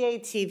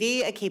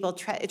CATV, a cable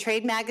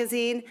trade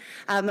magazine,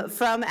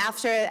 from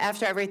after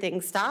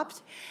everything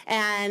stopped.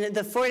 And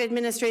the Ford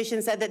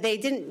administration said that they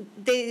didn't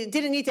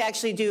need to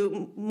actually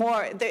do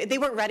more. They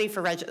weren't ready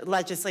for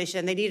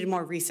legislation. They needed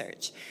more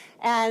research.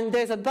 And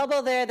there's a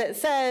bubble there that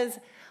says,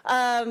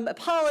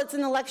 Paul, it's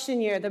an election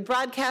year. The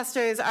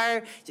broadcasters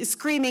are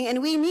screaming, and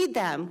we need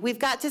them. We've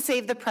got to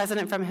save the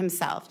president from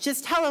himself.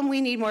 Just tell him we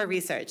need more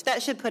research.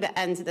 That should put an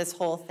end to this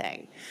whole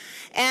thing.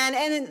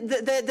 And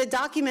the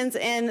documents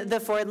in the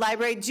Ford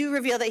library do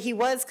reveal that he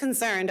was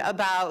concerned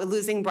about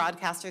losing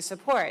broadcaster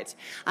support.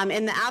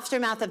 In the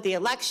aftermath of the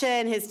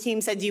election, his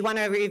team said, do you want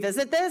to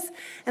revisit this?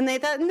 And they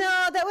thought,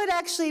 no, that would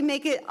actually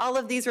make all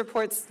of these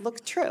reports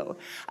look true.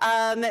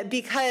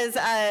 Because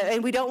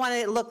and we don't want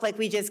it to look like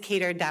we just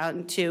catered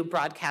down to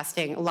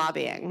broadcasting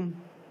lobbying.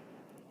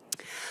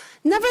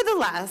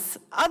 Nevertheless,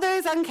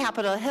 others on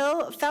Capitol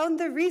Hill found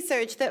the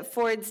research that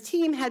Ford's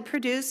team had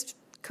produced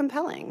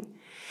compelling.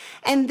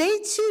 And they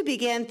too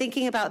began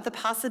thinking about the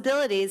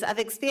possibilities of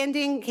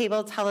expanding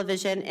cable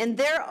television in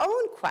their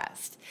own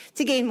quest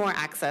to gain more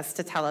access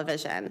to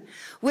television,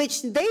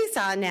 which they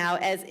saw now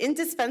as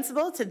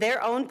indispensable to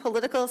their own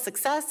political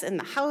success in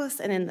the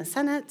House and in the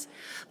Senate,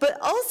 but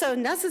also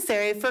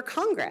necessary for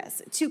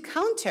Congress to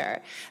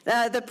counter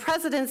the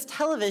president's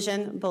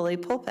television bully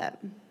pulpit.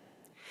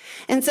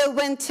 And so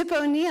when Tip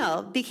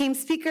O'Neill became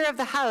Speaker of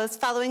the House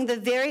following the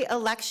very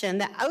election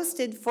that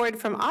ousted Ford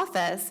from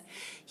office,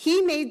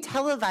 he made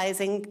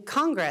televising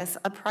Congress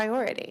a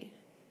priority.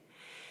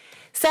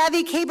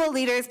 Savvy cable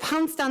leaders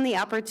pounced on the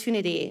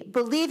opportunity,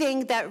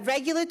 believing that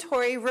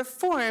regulatory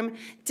reform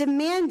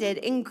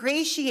demanded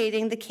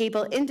ingratiating the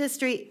cable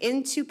industry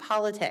into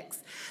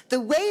politics,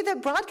 the way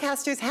that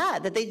broadcasters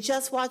had, that they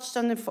just watched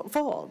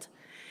unfold.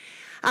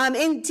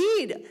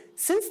 Indeed,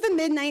 since the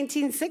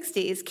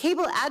mid-1960s,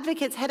 cable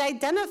advocates had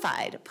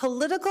identified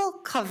political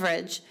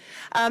coverage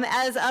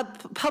as a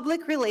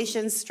public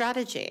relations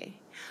strategy,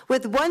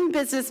 with one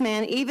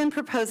businessman even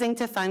proposing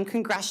to fund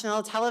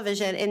congressional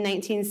television in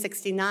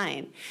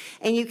 1969.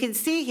 And you can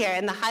see here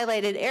in the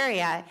highlighted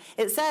area,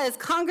 it says,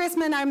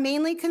 congressmen are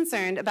mainly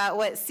concerned about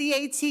what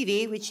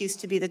CATV, which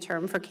used to be the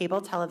term for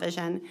cable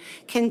television,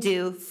 can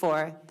do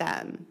for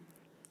them.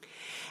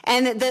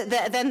 And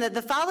then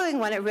the following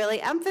one, it really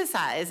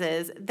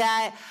emphasizes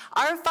that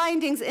our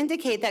findings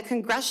indicate that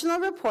congressional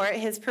report,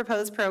 his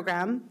proposed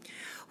program,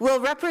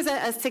 will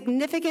represent a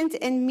significant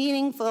and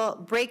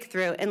meaningful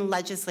breakthrough in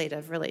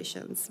legislative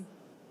relations.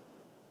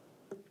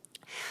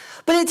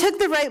 But it took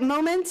the right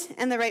moment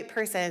and the right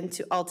person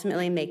to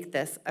ultimately make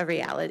this a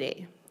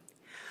reality.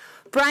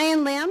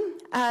 Brian Lamb,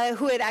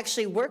 who had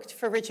actually worked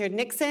for Richard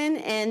Nixon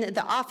in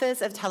the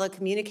Office of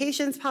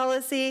Telecommunications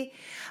Policy,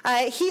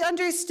 he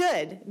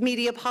understood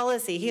media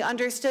policy, he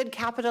understood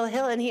Capitol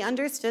Hill, and he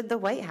understood the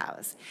White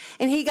House.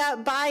 And he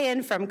got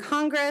buy-in from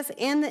Congress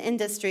and the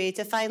industry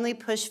to finally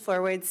push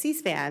forward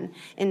C-SPAN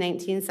in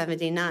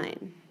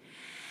 1979.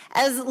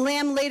 As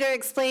Lamb later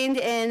explained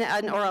in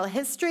an oral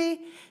history,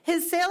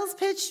 his sales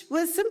pitch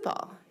was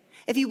simple.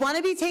 If you want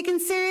to be taken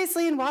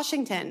seriously in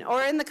Washington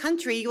or in the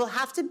country, you will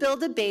have to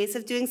build a base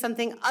of doing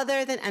something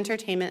other than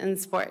entertainment and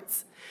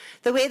sports.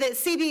 The way that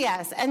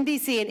CBS,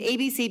 NBC, and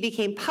ABC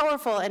became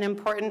powerful and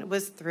important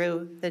was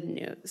through the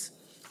news.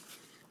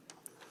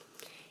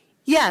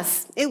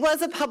 Yes, it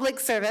was a public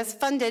service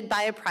funded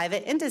by a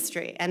private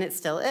industry, and it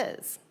still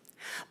is.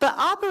 But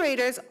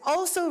operators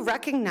also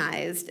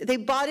recognized, they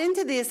bought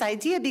into this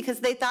idea because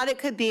they thought it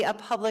could be a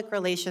public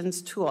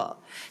relations tool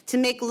to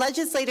make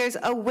legislators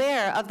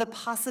aware of the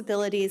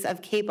possibilities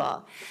of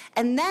cable,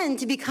 and then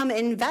to become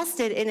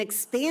invested in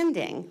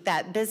expanding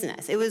that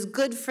business. It was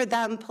good for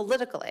them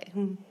politically.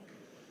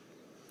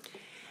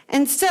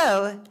 And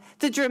so,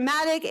 the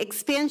dramatic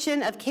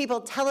expansion of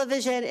cable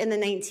television in the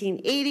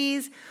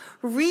 1980s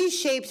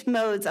reshaped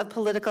modes of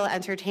political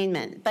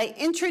entertainment by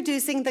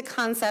introducing the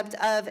concept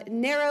of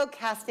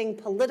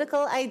narrowcasting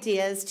political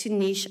ideas to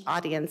niche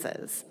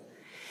audiences.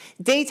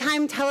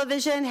 Daytime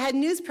television had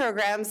news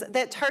programs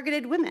that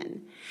targeted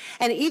women.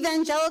 And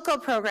evangelical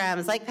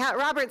programs like Pat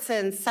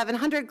Robertson's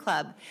 700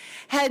 Club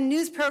had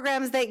news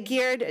programs that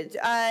geared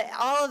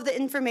all of the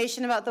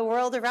information about the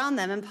world around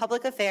them and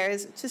public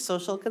affairs to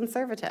social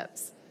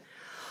conservatives.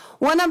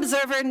 One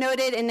observer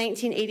noted in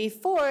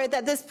 1984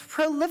 that this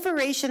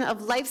proliferation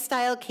of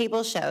lifestyle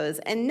cable shows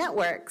and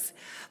networks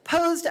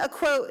posed a,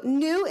 quote,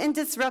 new and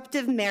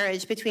disruptive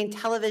marriage between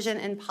television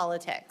and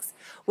politics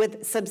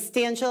with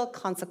substantial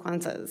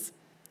consequences.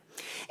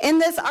 In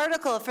this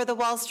article for the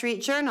Wall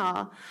Street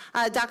Journal,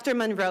 Dr.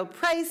 Monroe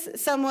Price,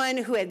 someone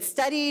who had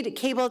studied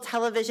cable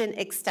television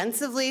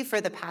extensively for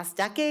the past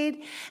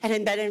decade and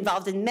had been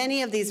involved in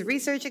many of these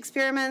research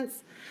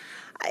experiments,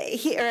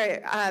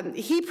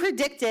 he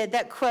predicted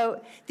that,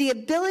 quote, the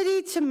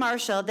ability to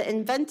marshal the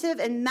inventive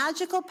and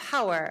magical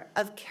power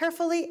of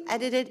carefully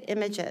edited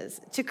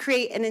images to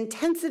create an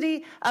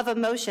intensity of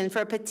emotion for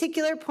a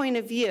particular point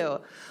of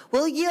view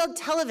will yield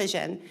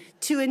television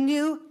to a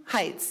new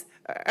heights,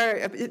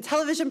 or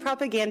television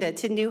propaganda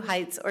to new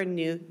heights or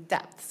new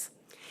depths.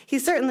 He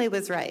certainly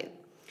was right.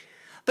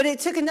 But it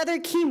took another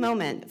key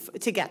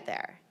moment to get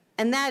there,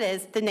 and that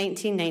is the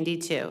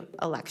 1992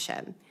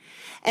 election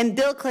and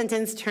Bill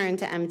Clinton's turn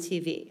to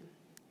MTV.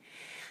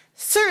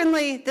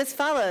 Certainly, this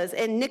follows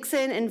in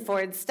Nixon and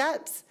Ford's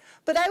steps,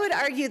 but I would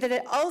argue that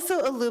it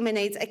also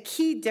illuminates a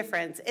key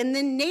difference in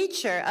the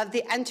nature of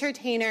the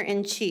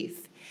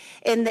entertainer-in-chief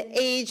in the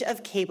age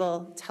of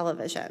cable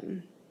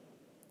television.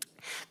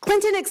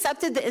 Clinton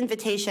accepted the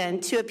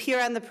invitation to appear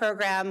on the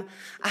program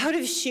out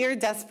of sheer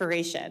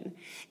desperation.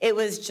 It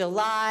was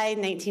July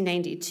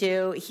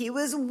 1992. He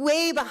was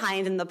way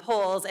behind in the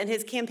polls, and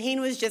his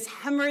campaign was just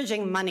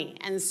hemorrhaging money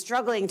and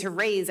struggling to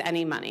raise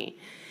any money.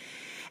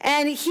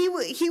 And he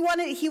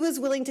was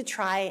willing to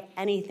try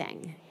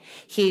anything.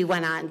 He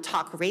went on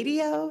talk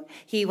radio,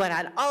 he went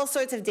on all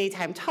sorts of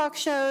daytime talk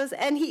shows,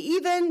 and he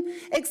even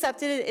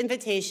accepted an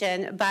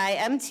invitation by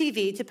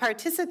MTV to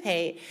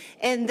participate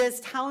in this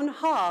town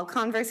hall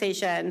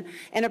conversation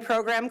in a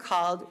program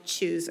called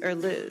Choose or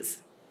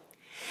Lose.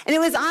 And it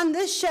was on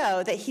this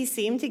show that he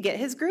seemed to get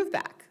his groove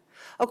back.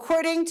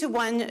 According to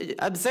one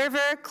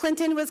observer,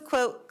 Clinton was,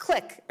 quote,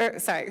 quick,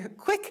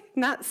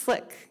 not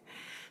slick,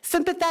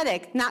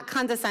 sympathetic, not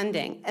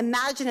condescending,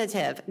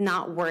 imaginative,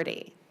 not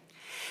wordy.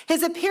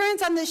 His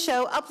appearance on the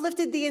show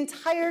uplifted the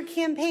entire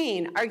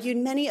campaign, argued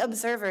many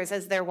observers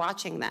as they're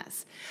watching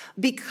this,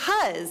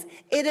 because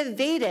it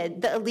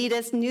evaded the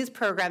elitist news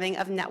programming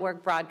of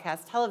network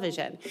broadcast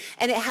television.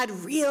 And it had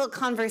real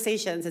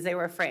conversations as they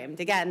were framed.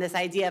 Again, this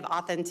idea of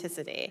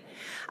authenticity.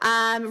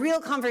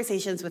 Real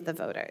conversations with the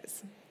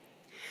voters.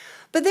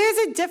 But there's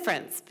a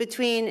difference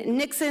between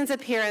Nixon's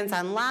appearance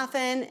on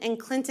Laugh-In and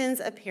Clinton's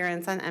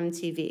appearance on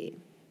MTV.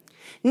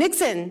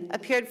 Nixon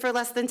appeared for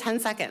less than 10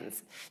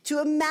 seconds to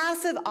a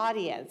massive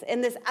audience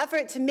in this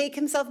effort to make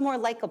himself more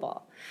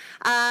likable.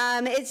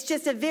 It's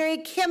just a very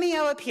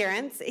cameo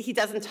appearance. He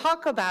doesn't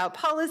talk about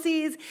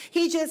policies.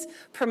 He just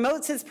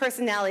promotes his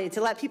personality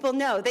to let people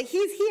know that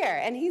he's here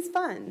and he's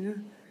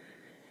fun.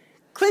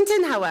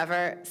 Clinton,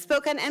 however,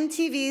 spoke on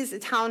MTV's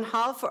town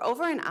hall for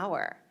over an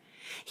hour.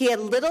 He had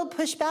little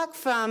pushback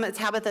from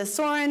Tabitha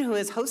Soren, who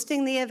is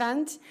hosting the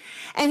event,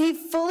 and he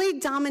fully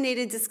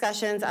dominated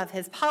discussions of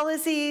his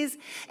policies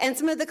and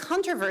some of the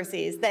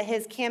controversies that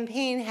his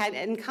campaign had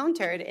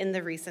encountered in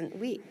the recent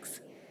weeks.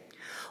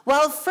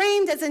 While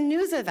framed as a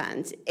news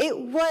event, it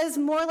was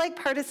more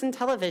like partisan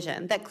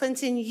television that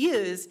Clinton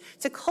used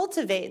to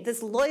cultivate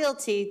this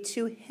loyalty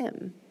to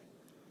him.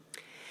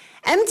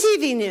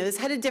 MTV News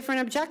had a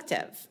different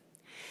objective.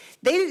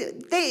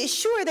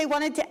 They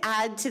wanted to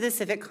add to the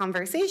civic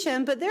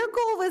conversation, but their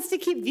goal was to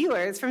keep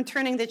viewers from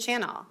turning the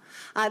channel.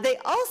 They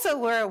also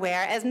were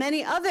aware, as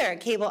many other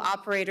cable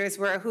operators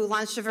were, who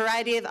launched a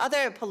variety of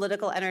other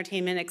political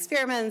entertainment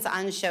experiments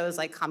on shows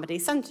like Comedy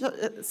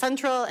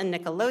Central and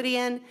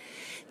Nickelodeon.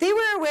 They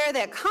were aware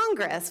that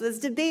Congress was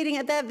debating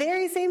at that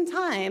very same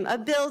time a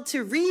bill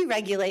to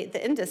re-regulate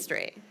the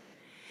industry.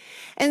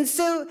 And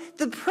so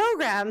the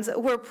programs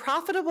were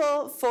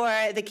profitable for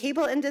the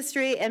cable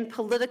industry and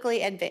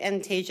politically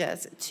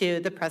advantageous to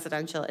the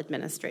presidential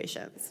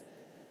administrations.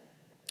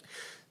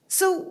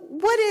 So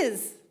what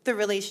is the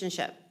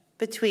relationship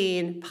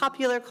between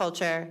popular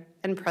culture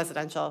and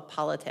presidential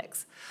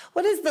politics?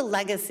 What is the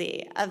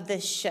legacy of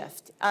this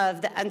shift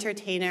of the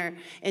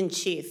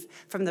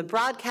entertainer-in-chief from the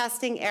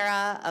broadcasting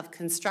era of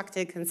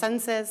constructed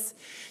consensus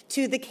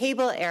to the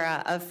cable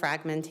era of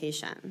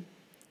fragmentation?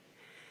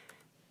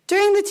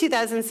 During the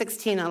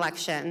 2016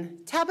 election,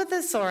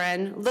 Tabitha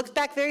Soren looked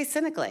back very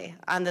cynically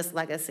on this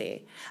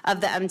legacy of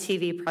the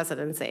MTV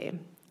presidency.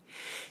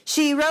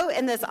 She wrote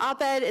in this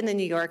op-ed in the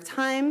New York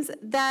Times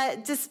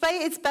that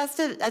despite its best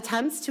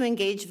attempts to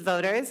engage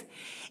voters,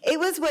 it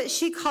was what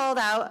she called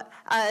out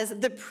as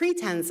the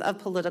pretense of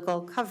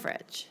political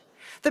coverage.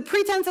 The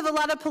pretense of a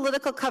lot of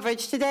political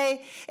coverage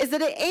today is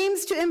that it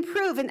aims to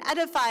improve and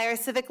edify our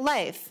civic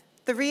life.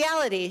 The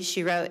reality,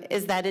 she wrote,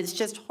 is that it's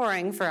just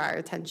whoring for our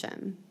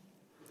attention.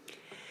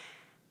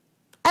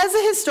 As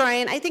a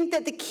historian, I think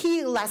that the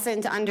key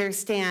lesson to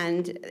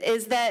understand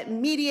is that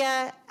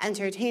media,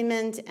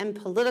 entertainment, and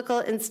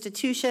political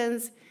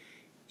institutions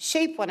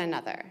shape one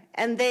another,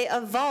 and they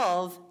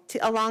evolve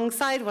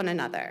alongside one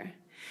another.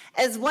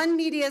 As one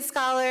media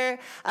scholar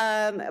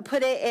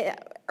put it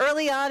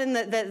early on in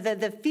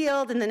the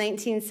field in the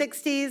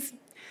 1960s,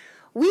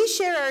 we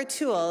share our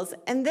tools,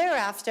 and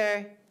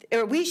thereafter,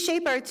 or we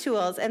shape our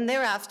tools, and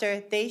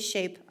thereafter, they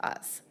shape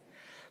us.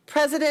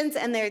 Presidents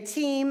and their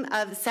team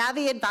of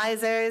savvy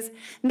advisors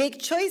make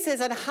choices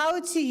on how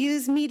to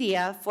use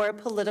media for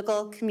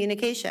political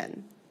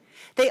communication.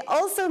 They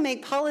also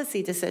make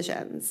policy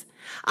decisions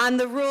on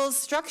the rules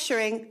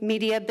structuring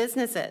media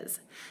businesses,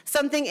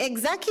 something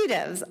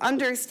executives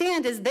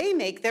understand as they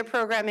make their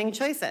programming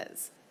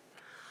choices.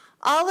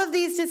 All of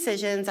these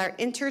decisions are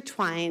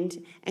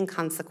intertwined and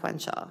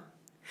consequential,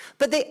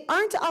 but they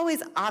aren't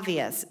always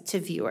obvious to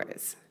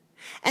viewers.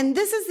 And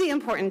this is the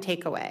important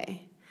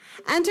takeaway.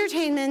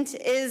 Entertainment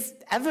is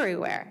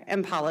everywhere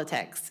in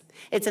politics.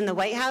 It's in the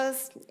White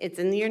House, it's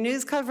in your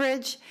news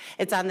coverage,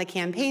 it's on the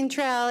campaign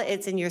trail,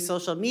 it's in your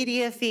social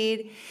media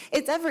feed,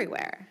 it's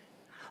everywhere.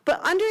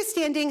 But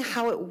understanding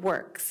how it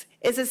works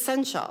is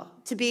essential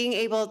to being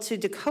able to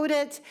decode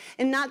it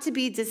and not to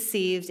be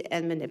deceived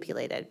and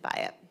manipulated by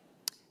it.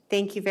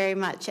 Thank you very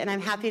much, and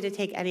I'm happy to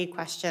take any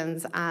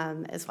questions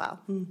as well.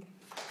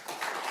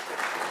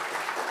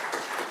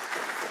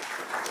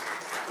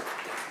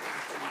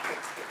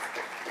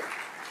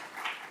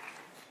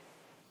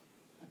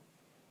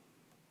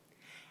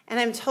 And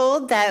I'm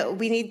told that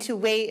we need to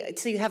wait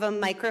till you have a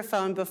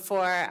microphone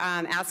before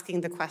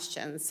asking the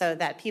questions so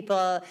that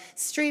people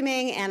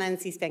streaming and on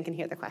C-SPAN can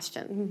hear the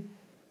question.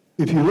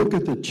 If you look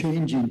at the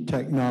changing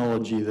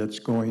technology that's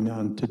going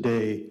on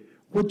today,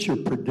 what's your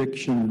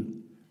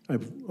prediction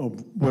of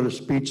what a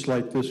speech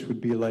like this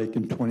would be like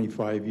in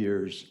 25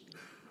 years?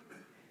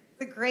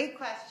 It's a great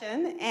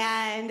question,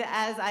 and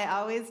as I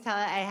always tell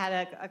it, I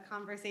had a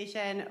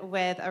conversation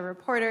with a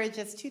reporter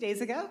just 2 days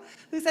ago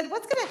who said,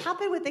 what's going to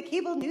happen with the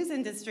cable news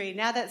industry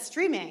now that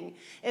streaming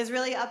is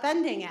really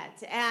upending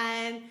it?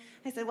 And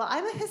I said, well,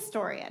 I'm a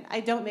historian. I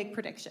don't make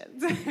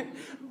predictions.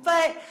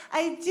 But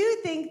I do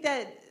think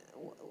that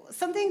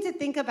something to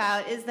think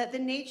about is that the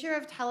nature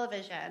of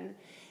television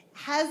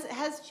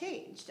has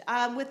changed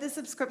with the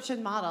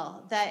subscription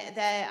model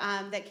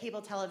that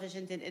cable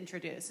television did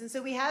introduce. And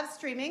so we have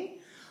streaming,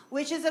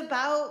 which is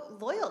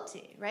about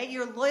loyalty, right?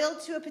 You're loyal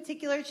to a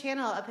particular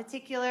channel, a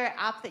particular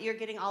app that you're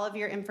getting all of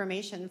your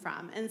information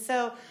from. And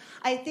so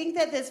I think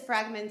that this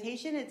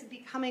fragmentation, it's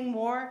becoming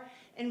more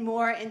and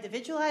more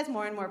individualized,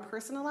 more and more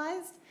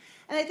personalized.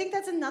 And I think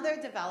that's another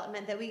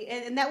development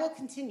and that will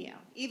continue,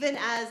 even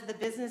as the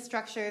business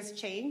structures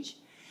change.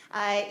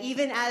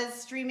 Even as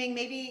streaming,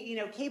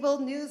 maybe cable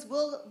news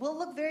will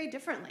look very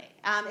differently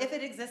if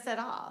it exists at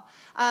all.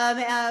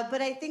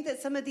 But I think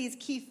that some of these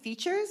key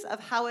features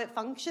of how it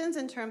functions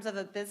in terms of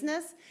a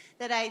business,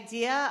 that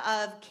idea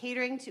of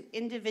catering to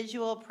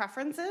individual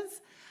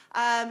preferences,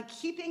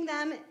 keeping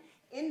them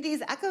in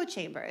these echo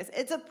chambers,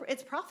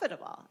 it's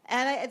profitable.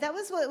 And that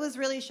was what was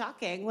really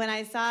shocking when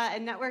I saw a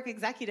network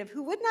executive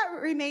who would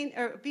not remain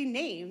or be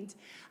named,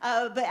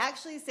 but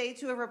actually say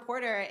to a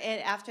reporter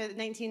after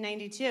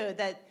 1992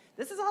 that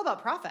this is all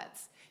about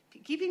profits.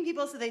 Keeping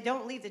people so they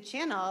don't leave the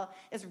channel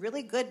is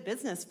really good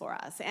business for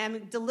us.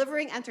 And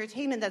delivering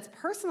entertainment that's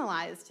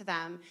personalized to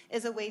them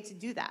is a way to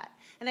do that.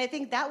 And I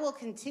think that will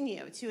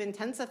continue to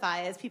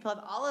intensify as people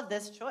have all of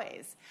this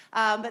choice.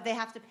 But they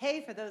have to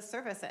pay for those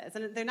services.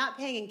 And they're not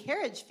paying in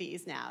carriage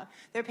fees now.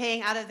 They're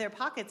paying out of their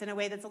pockets in a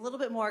way that's a little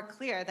bit more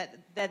clear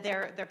that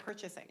they're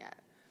purchasing it.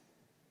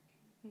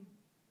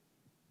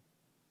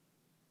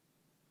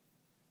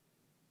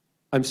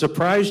 I'm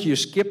surprised you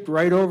skipped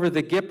right over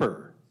the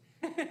Gipper.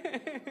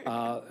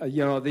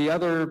 The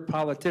other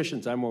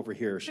politicians, I'm over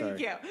here,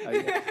 sorry.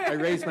 Thank you. I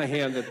raised my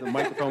hand that the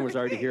microphone was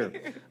already here.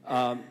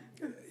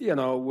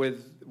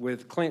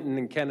 With Clinton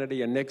and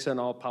Kennedy and Nixon,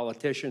 all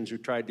politicians who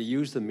tried to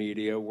use the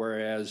media,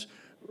 whereas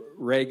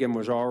Reagan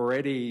was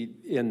already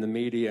in the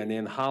media and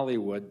in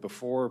Hollywood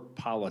before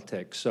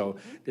politics. So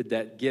did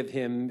that give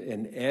him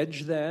an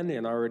edge then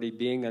in already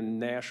being a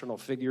national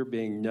figure,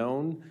 being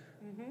known?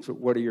 Mm-hmm. So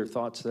what are your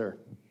thoughts there?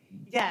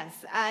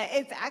 Yes,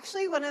 it's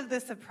actually one of the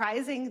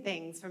surprising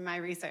things from my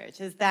research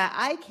is that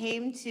I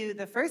came to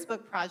the first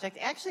book project,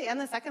 actually, and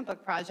the second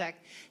book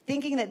project,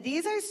 thinking that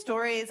these are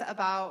stories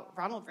about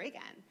Ronald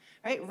Reagan.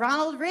 Right?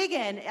 Ronald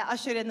Reagan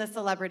ushered in the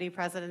celebrity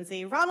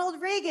presidency.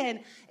 Ronald Reagan,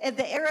 at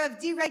the era of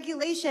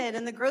deregulation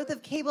and the growth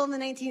of cable in the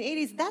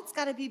 1980s, that's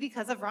got to be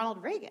because of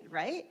Ronald Reagan,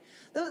 right?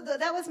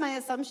 That was my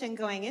assumption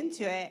going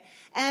into it.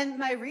 And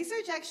my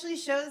research actually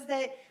shows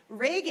that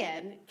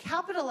Reagan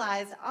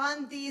capitalized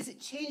on these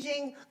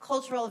changing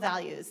cultural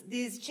values,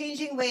 these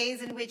changing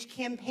ways in which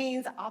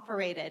campaigns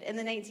operated in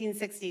the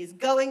 1960s,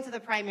 going to the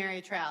primary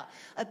trail,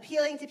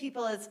 appealing to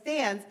people as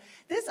fans.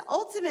 This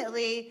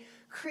ultimately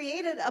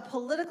created a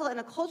political and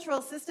a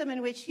cultural system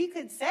in which he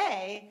could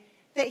say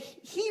that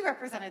he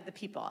represented the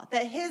people,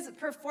 that his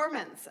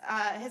performance,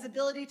 his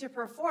ability to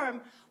perform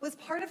was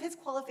part of his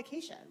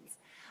qualifications.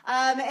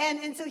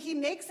 And so he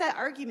makes that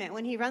argument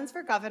when he runs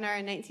for governor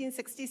in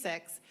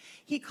 1966.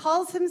 He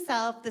calls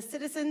himself the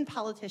citizen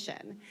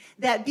politician,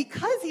 that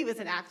because he was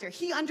an actor,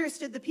 he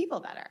understood the people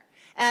better.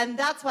 And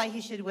that's why he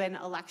should win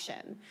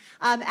election.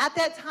 At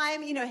that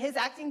time, his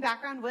acting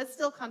background was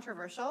still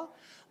controversial.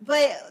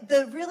 But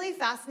the really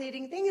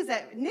fascinating thing is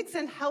that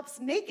Nixon helps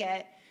make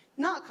it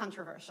not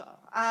controversial.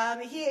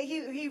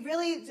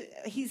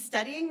 He's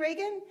studying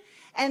Reagan.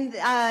 And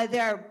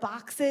there are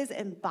boxes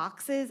and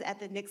boxes at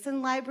the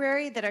Nixon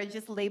Library that are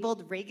just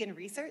labeled Reagan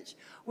Research,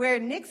 where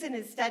Nixon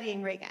is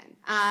studying Reagan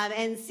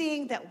and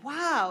seeing that,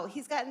 wow,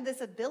 he's gotten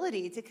this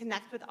ability to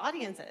connect with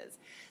audiences.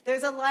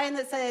 There's a line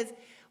that says,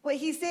 what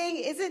he's saying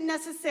isn't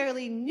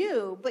necessarily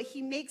new, but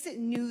he makes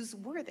it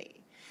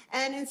newsworthy.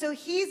 And so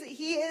he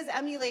is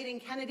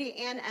emulating Kennedy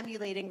and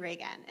emulating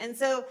Reagan. And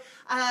so,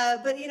 I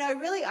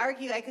really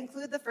argue, I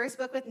conclude the first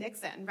book with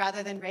Nixon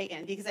rather than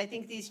Reagan, because I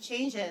think these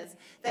changes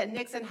that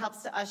Nixon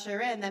helps to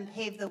usher in then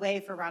pave the way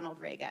for Ronald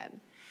Reagan.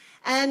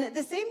 And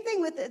the same thing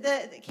with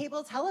the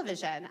cable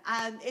television.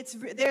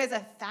 There is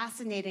a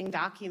fascinating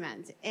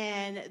document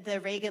in the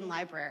Reagan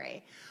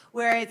Library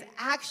where it's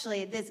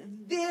actually this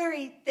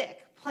very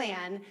thick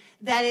plan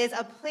that is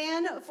a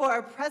plan for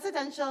a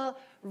presidential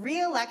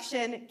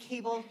re-election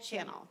cable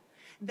channel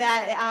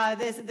that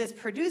this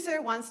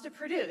producer wants to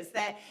produce,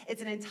 that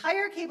it's an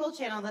entire cable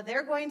channel that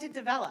they're going to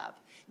develop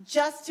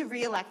just to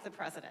re-elect the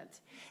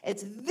president.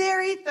 It's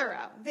very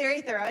thorough,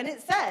 and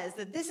it says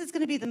that this is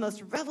going to be the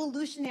most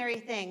revolutionary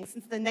thing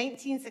since the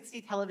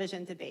 1960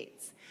 television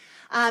debates.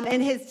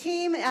 And his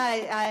team,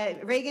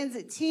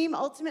 Reagan's team,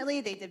 ultimately,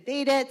 they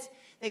debate it.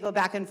 They go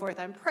back and forth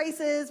on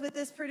prices with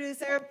this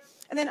producer,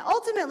 and then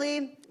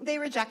ultimately, they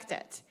reject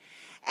it.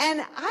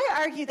 And I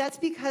argue that's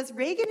because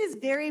Reagan is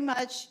very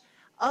much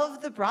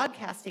of the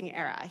broadcasting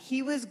era.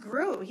 He was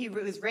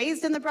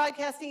raised in the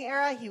broadcasting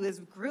era, he was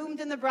groomed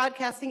in the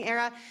broadcasting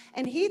era,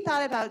 and he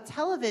thought about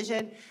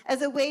television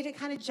as a way to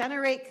kind of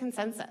generate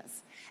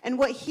consensus. And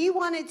what he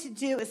wanted to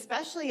do,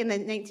 especially in the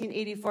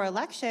 1984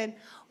 election,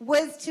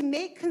 was to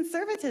make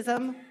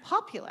conservatism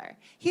popular.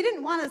 He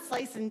didn't want to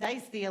slice and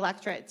dice the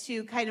electorate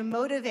to kind of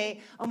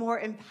motivate a more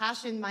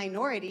impassioned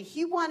minority.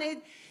 He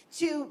wanted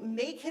to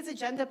make his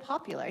agenda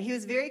popular. He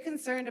was very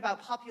concerned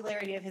about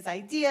popularity of his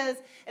ideas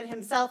and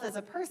himself as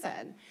a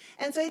person.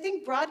 And so I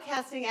think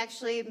broadcasting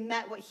actually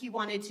met what he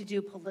wanted to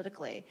do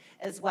politically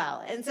as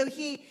well. And so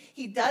he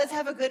does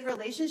have a good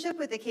relationship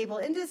with the cable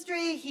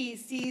industry. He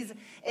sees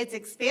its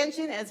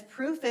expansion as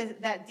proof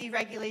that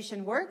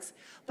deregulation works.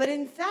 But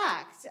in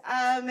fact,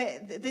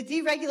 the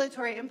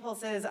deregulatory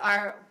impulses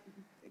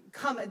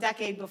come a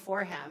decade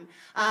before him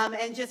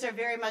and just are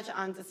very much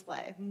on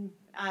display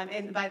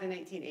by the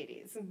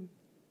 1980s.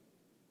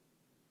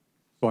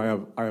 So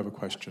I have a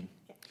question.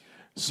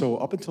 So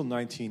up until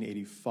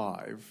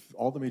 1985,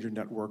 all the major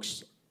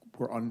networks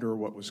were under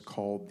what was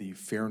called the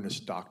Fairness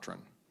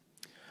Doctrine.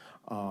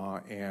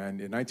 And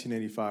in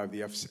 1985,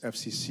 the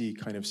FCC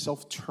kind of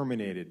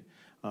self-terminated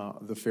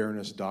the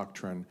Fairness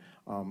Doctrine,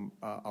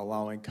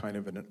 allowing kind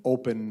of an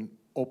open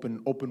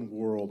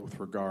world with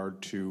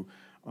regard to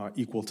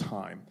equal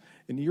time.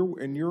 In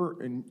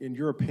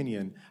your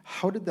opinion,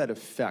 how did that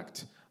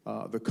affect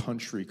the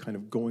country kind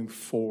of going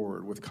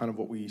forward with kind of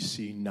what we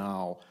see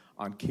now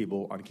on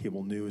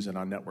cable news and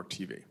on network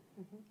TV?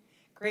 Mm-hmm.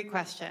 Great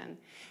question.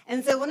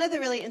 And so one of the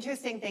really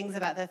interesting things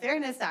about the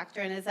Fairness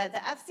Doctrine is that the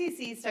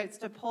FCC starts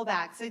to pull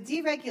back. So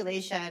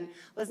deregulation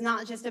was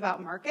not just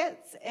about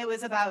markets, it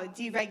was about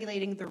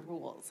deregulating the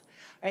rules.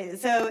 Right?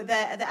 So the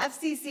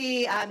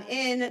FCC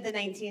in the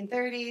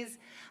 1930s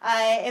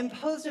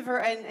imposed in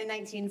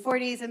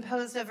 1940s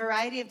imposed a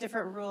variety of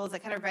different rules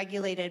that kind of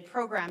regulated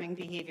programming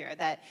behavior,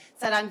 that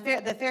said on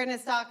the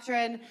Fairness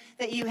Doctrine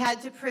that you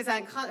had to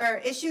present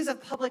issues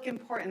of public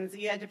importance,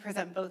 you had to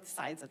present both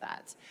sides of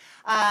that.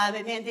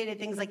 It mandated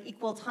things like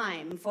equal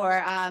time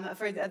for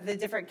the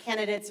different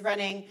candidates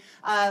running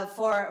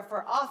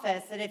for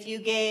office, that if you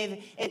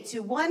gave it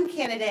to one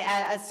candidate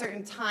at a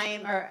certain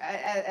time or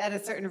at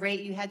a certain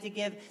rate, you had to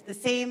give the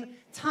same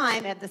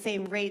time at the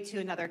same rate to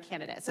another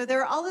candidate. So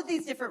there are all of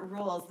these different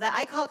rules that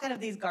I call kind of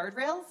these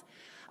guardrails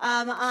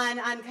on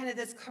kind of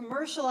this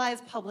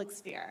commercialized public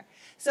sphere.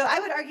 So I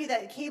would argue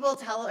that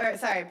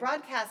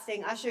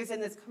broadcasting ushers in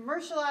this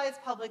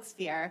commercialized public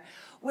sphere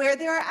where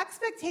there are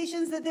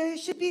expectations that there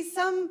should be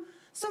some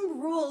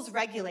rules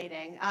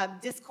regulating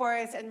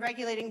discourse and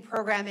regulating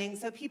programming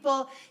so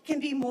people can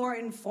be more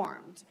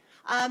informed.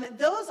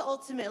 Those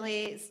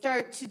ultimately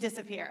start to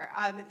disappear.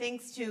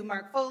 Thanks to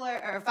Mark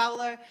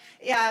Fowler,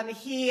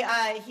 he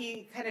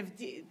kind of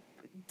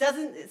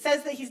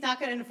says that he's not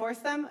going to enforce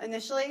them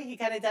initially. He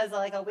kind of does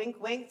like a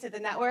wink to the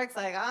networks,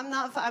 like I'm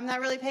not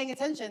really paying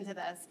attention to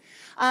this.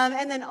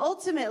 And then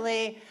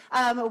ultimately,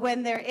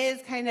 when there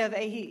is kind of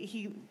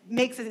he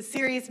makes a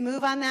serious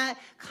move on that,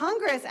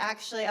 Congress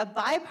actually, a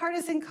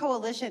bipartisan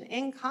coalition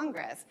in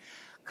Congress,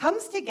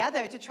 comes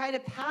together to try to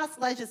pass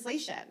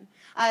legislation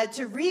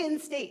to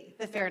reinstate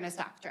the fairness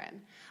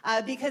doctrine,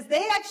 because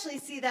they actually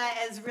see that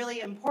as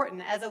really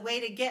important, as a way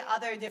to get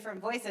other different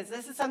voices.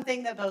 This is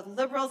something that both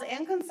liberals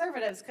and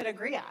conservatives could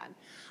agree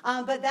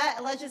on. But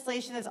that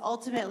legislation is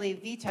ultimately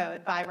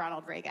vetoed by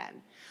Ronald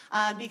Reagan.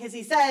 Because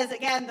he says,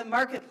 again, the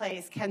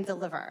marketplace can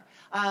deliver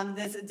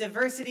this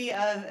diversity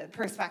of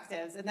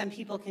perspectives, and then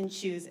people can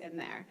choose in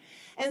there.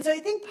 And so I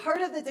think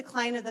part of the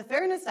decline of the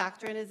fairness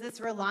doctrine is this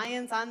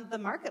reliance on the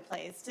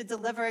marketplace to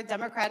deliver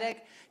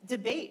democratic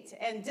debate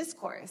and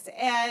discourse.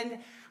 And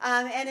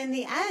in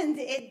the end,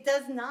 it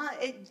does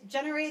not, it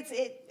generates,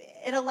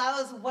 it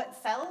allows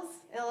what sells,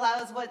 it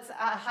allows what's a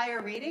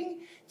higher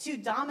rating to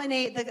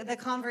dominate the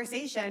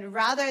conversation,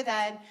 rather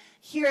than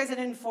here's an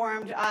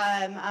informed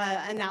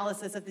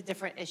analysis of the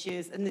different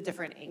issues and the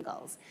different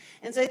angles.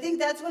 And so I think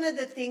that's one of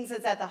the things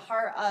that's at the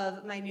heart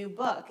of my new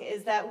book,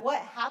 is that what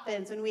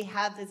happens when we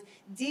have this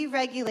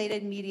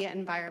deregulated media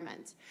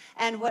environment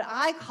and what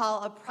I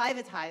call a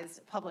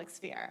privatized public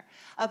sphere,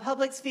 a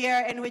public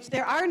sphere in which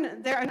there are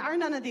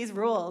none of these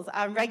rules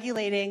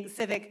regulating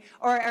civic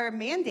or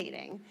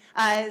mandating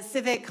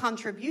civic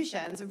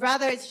contributions.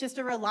 Rather, it's just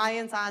a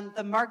reliance on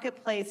the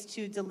marketplace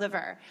to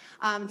deliver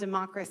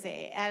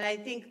democracy. And I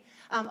think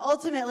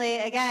ultimately,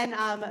 again,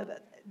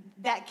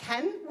 that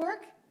can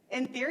work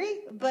in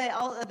theory, but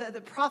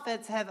the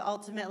profits have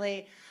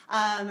ultimately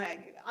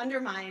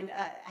undermined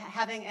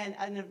having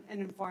an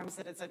informed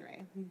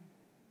citizenry.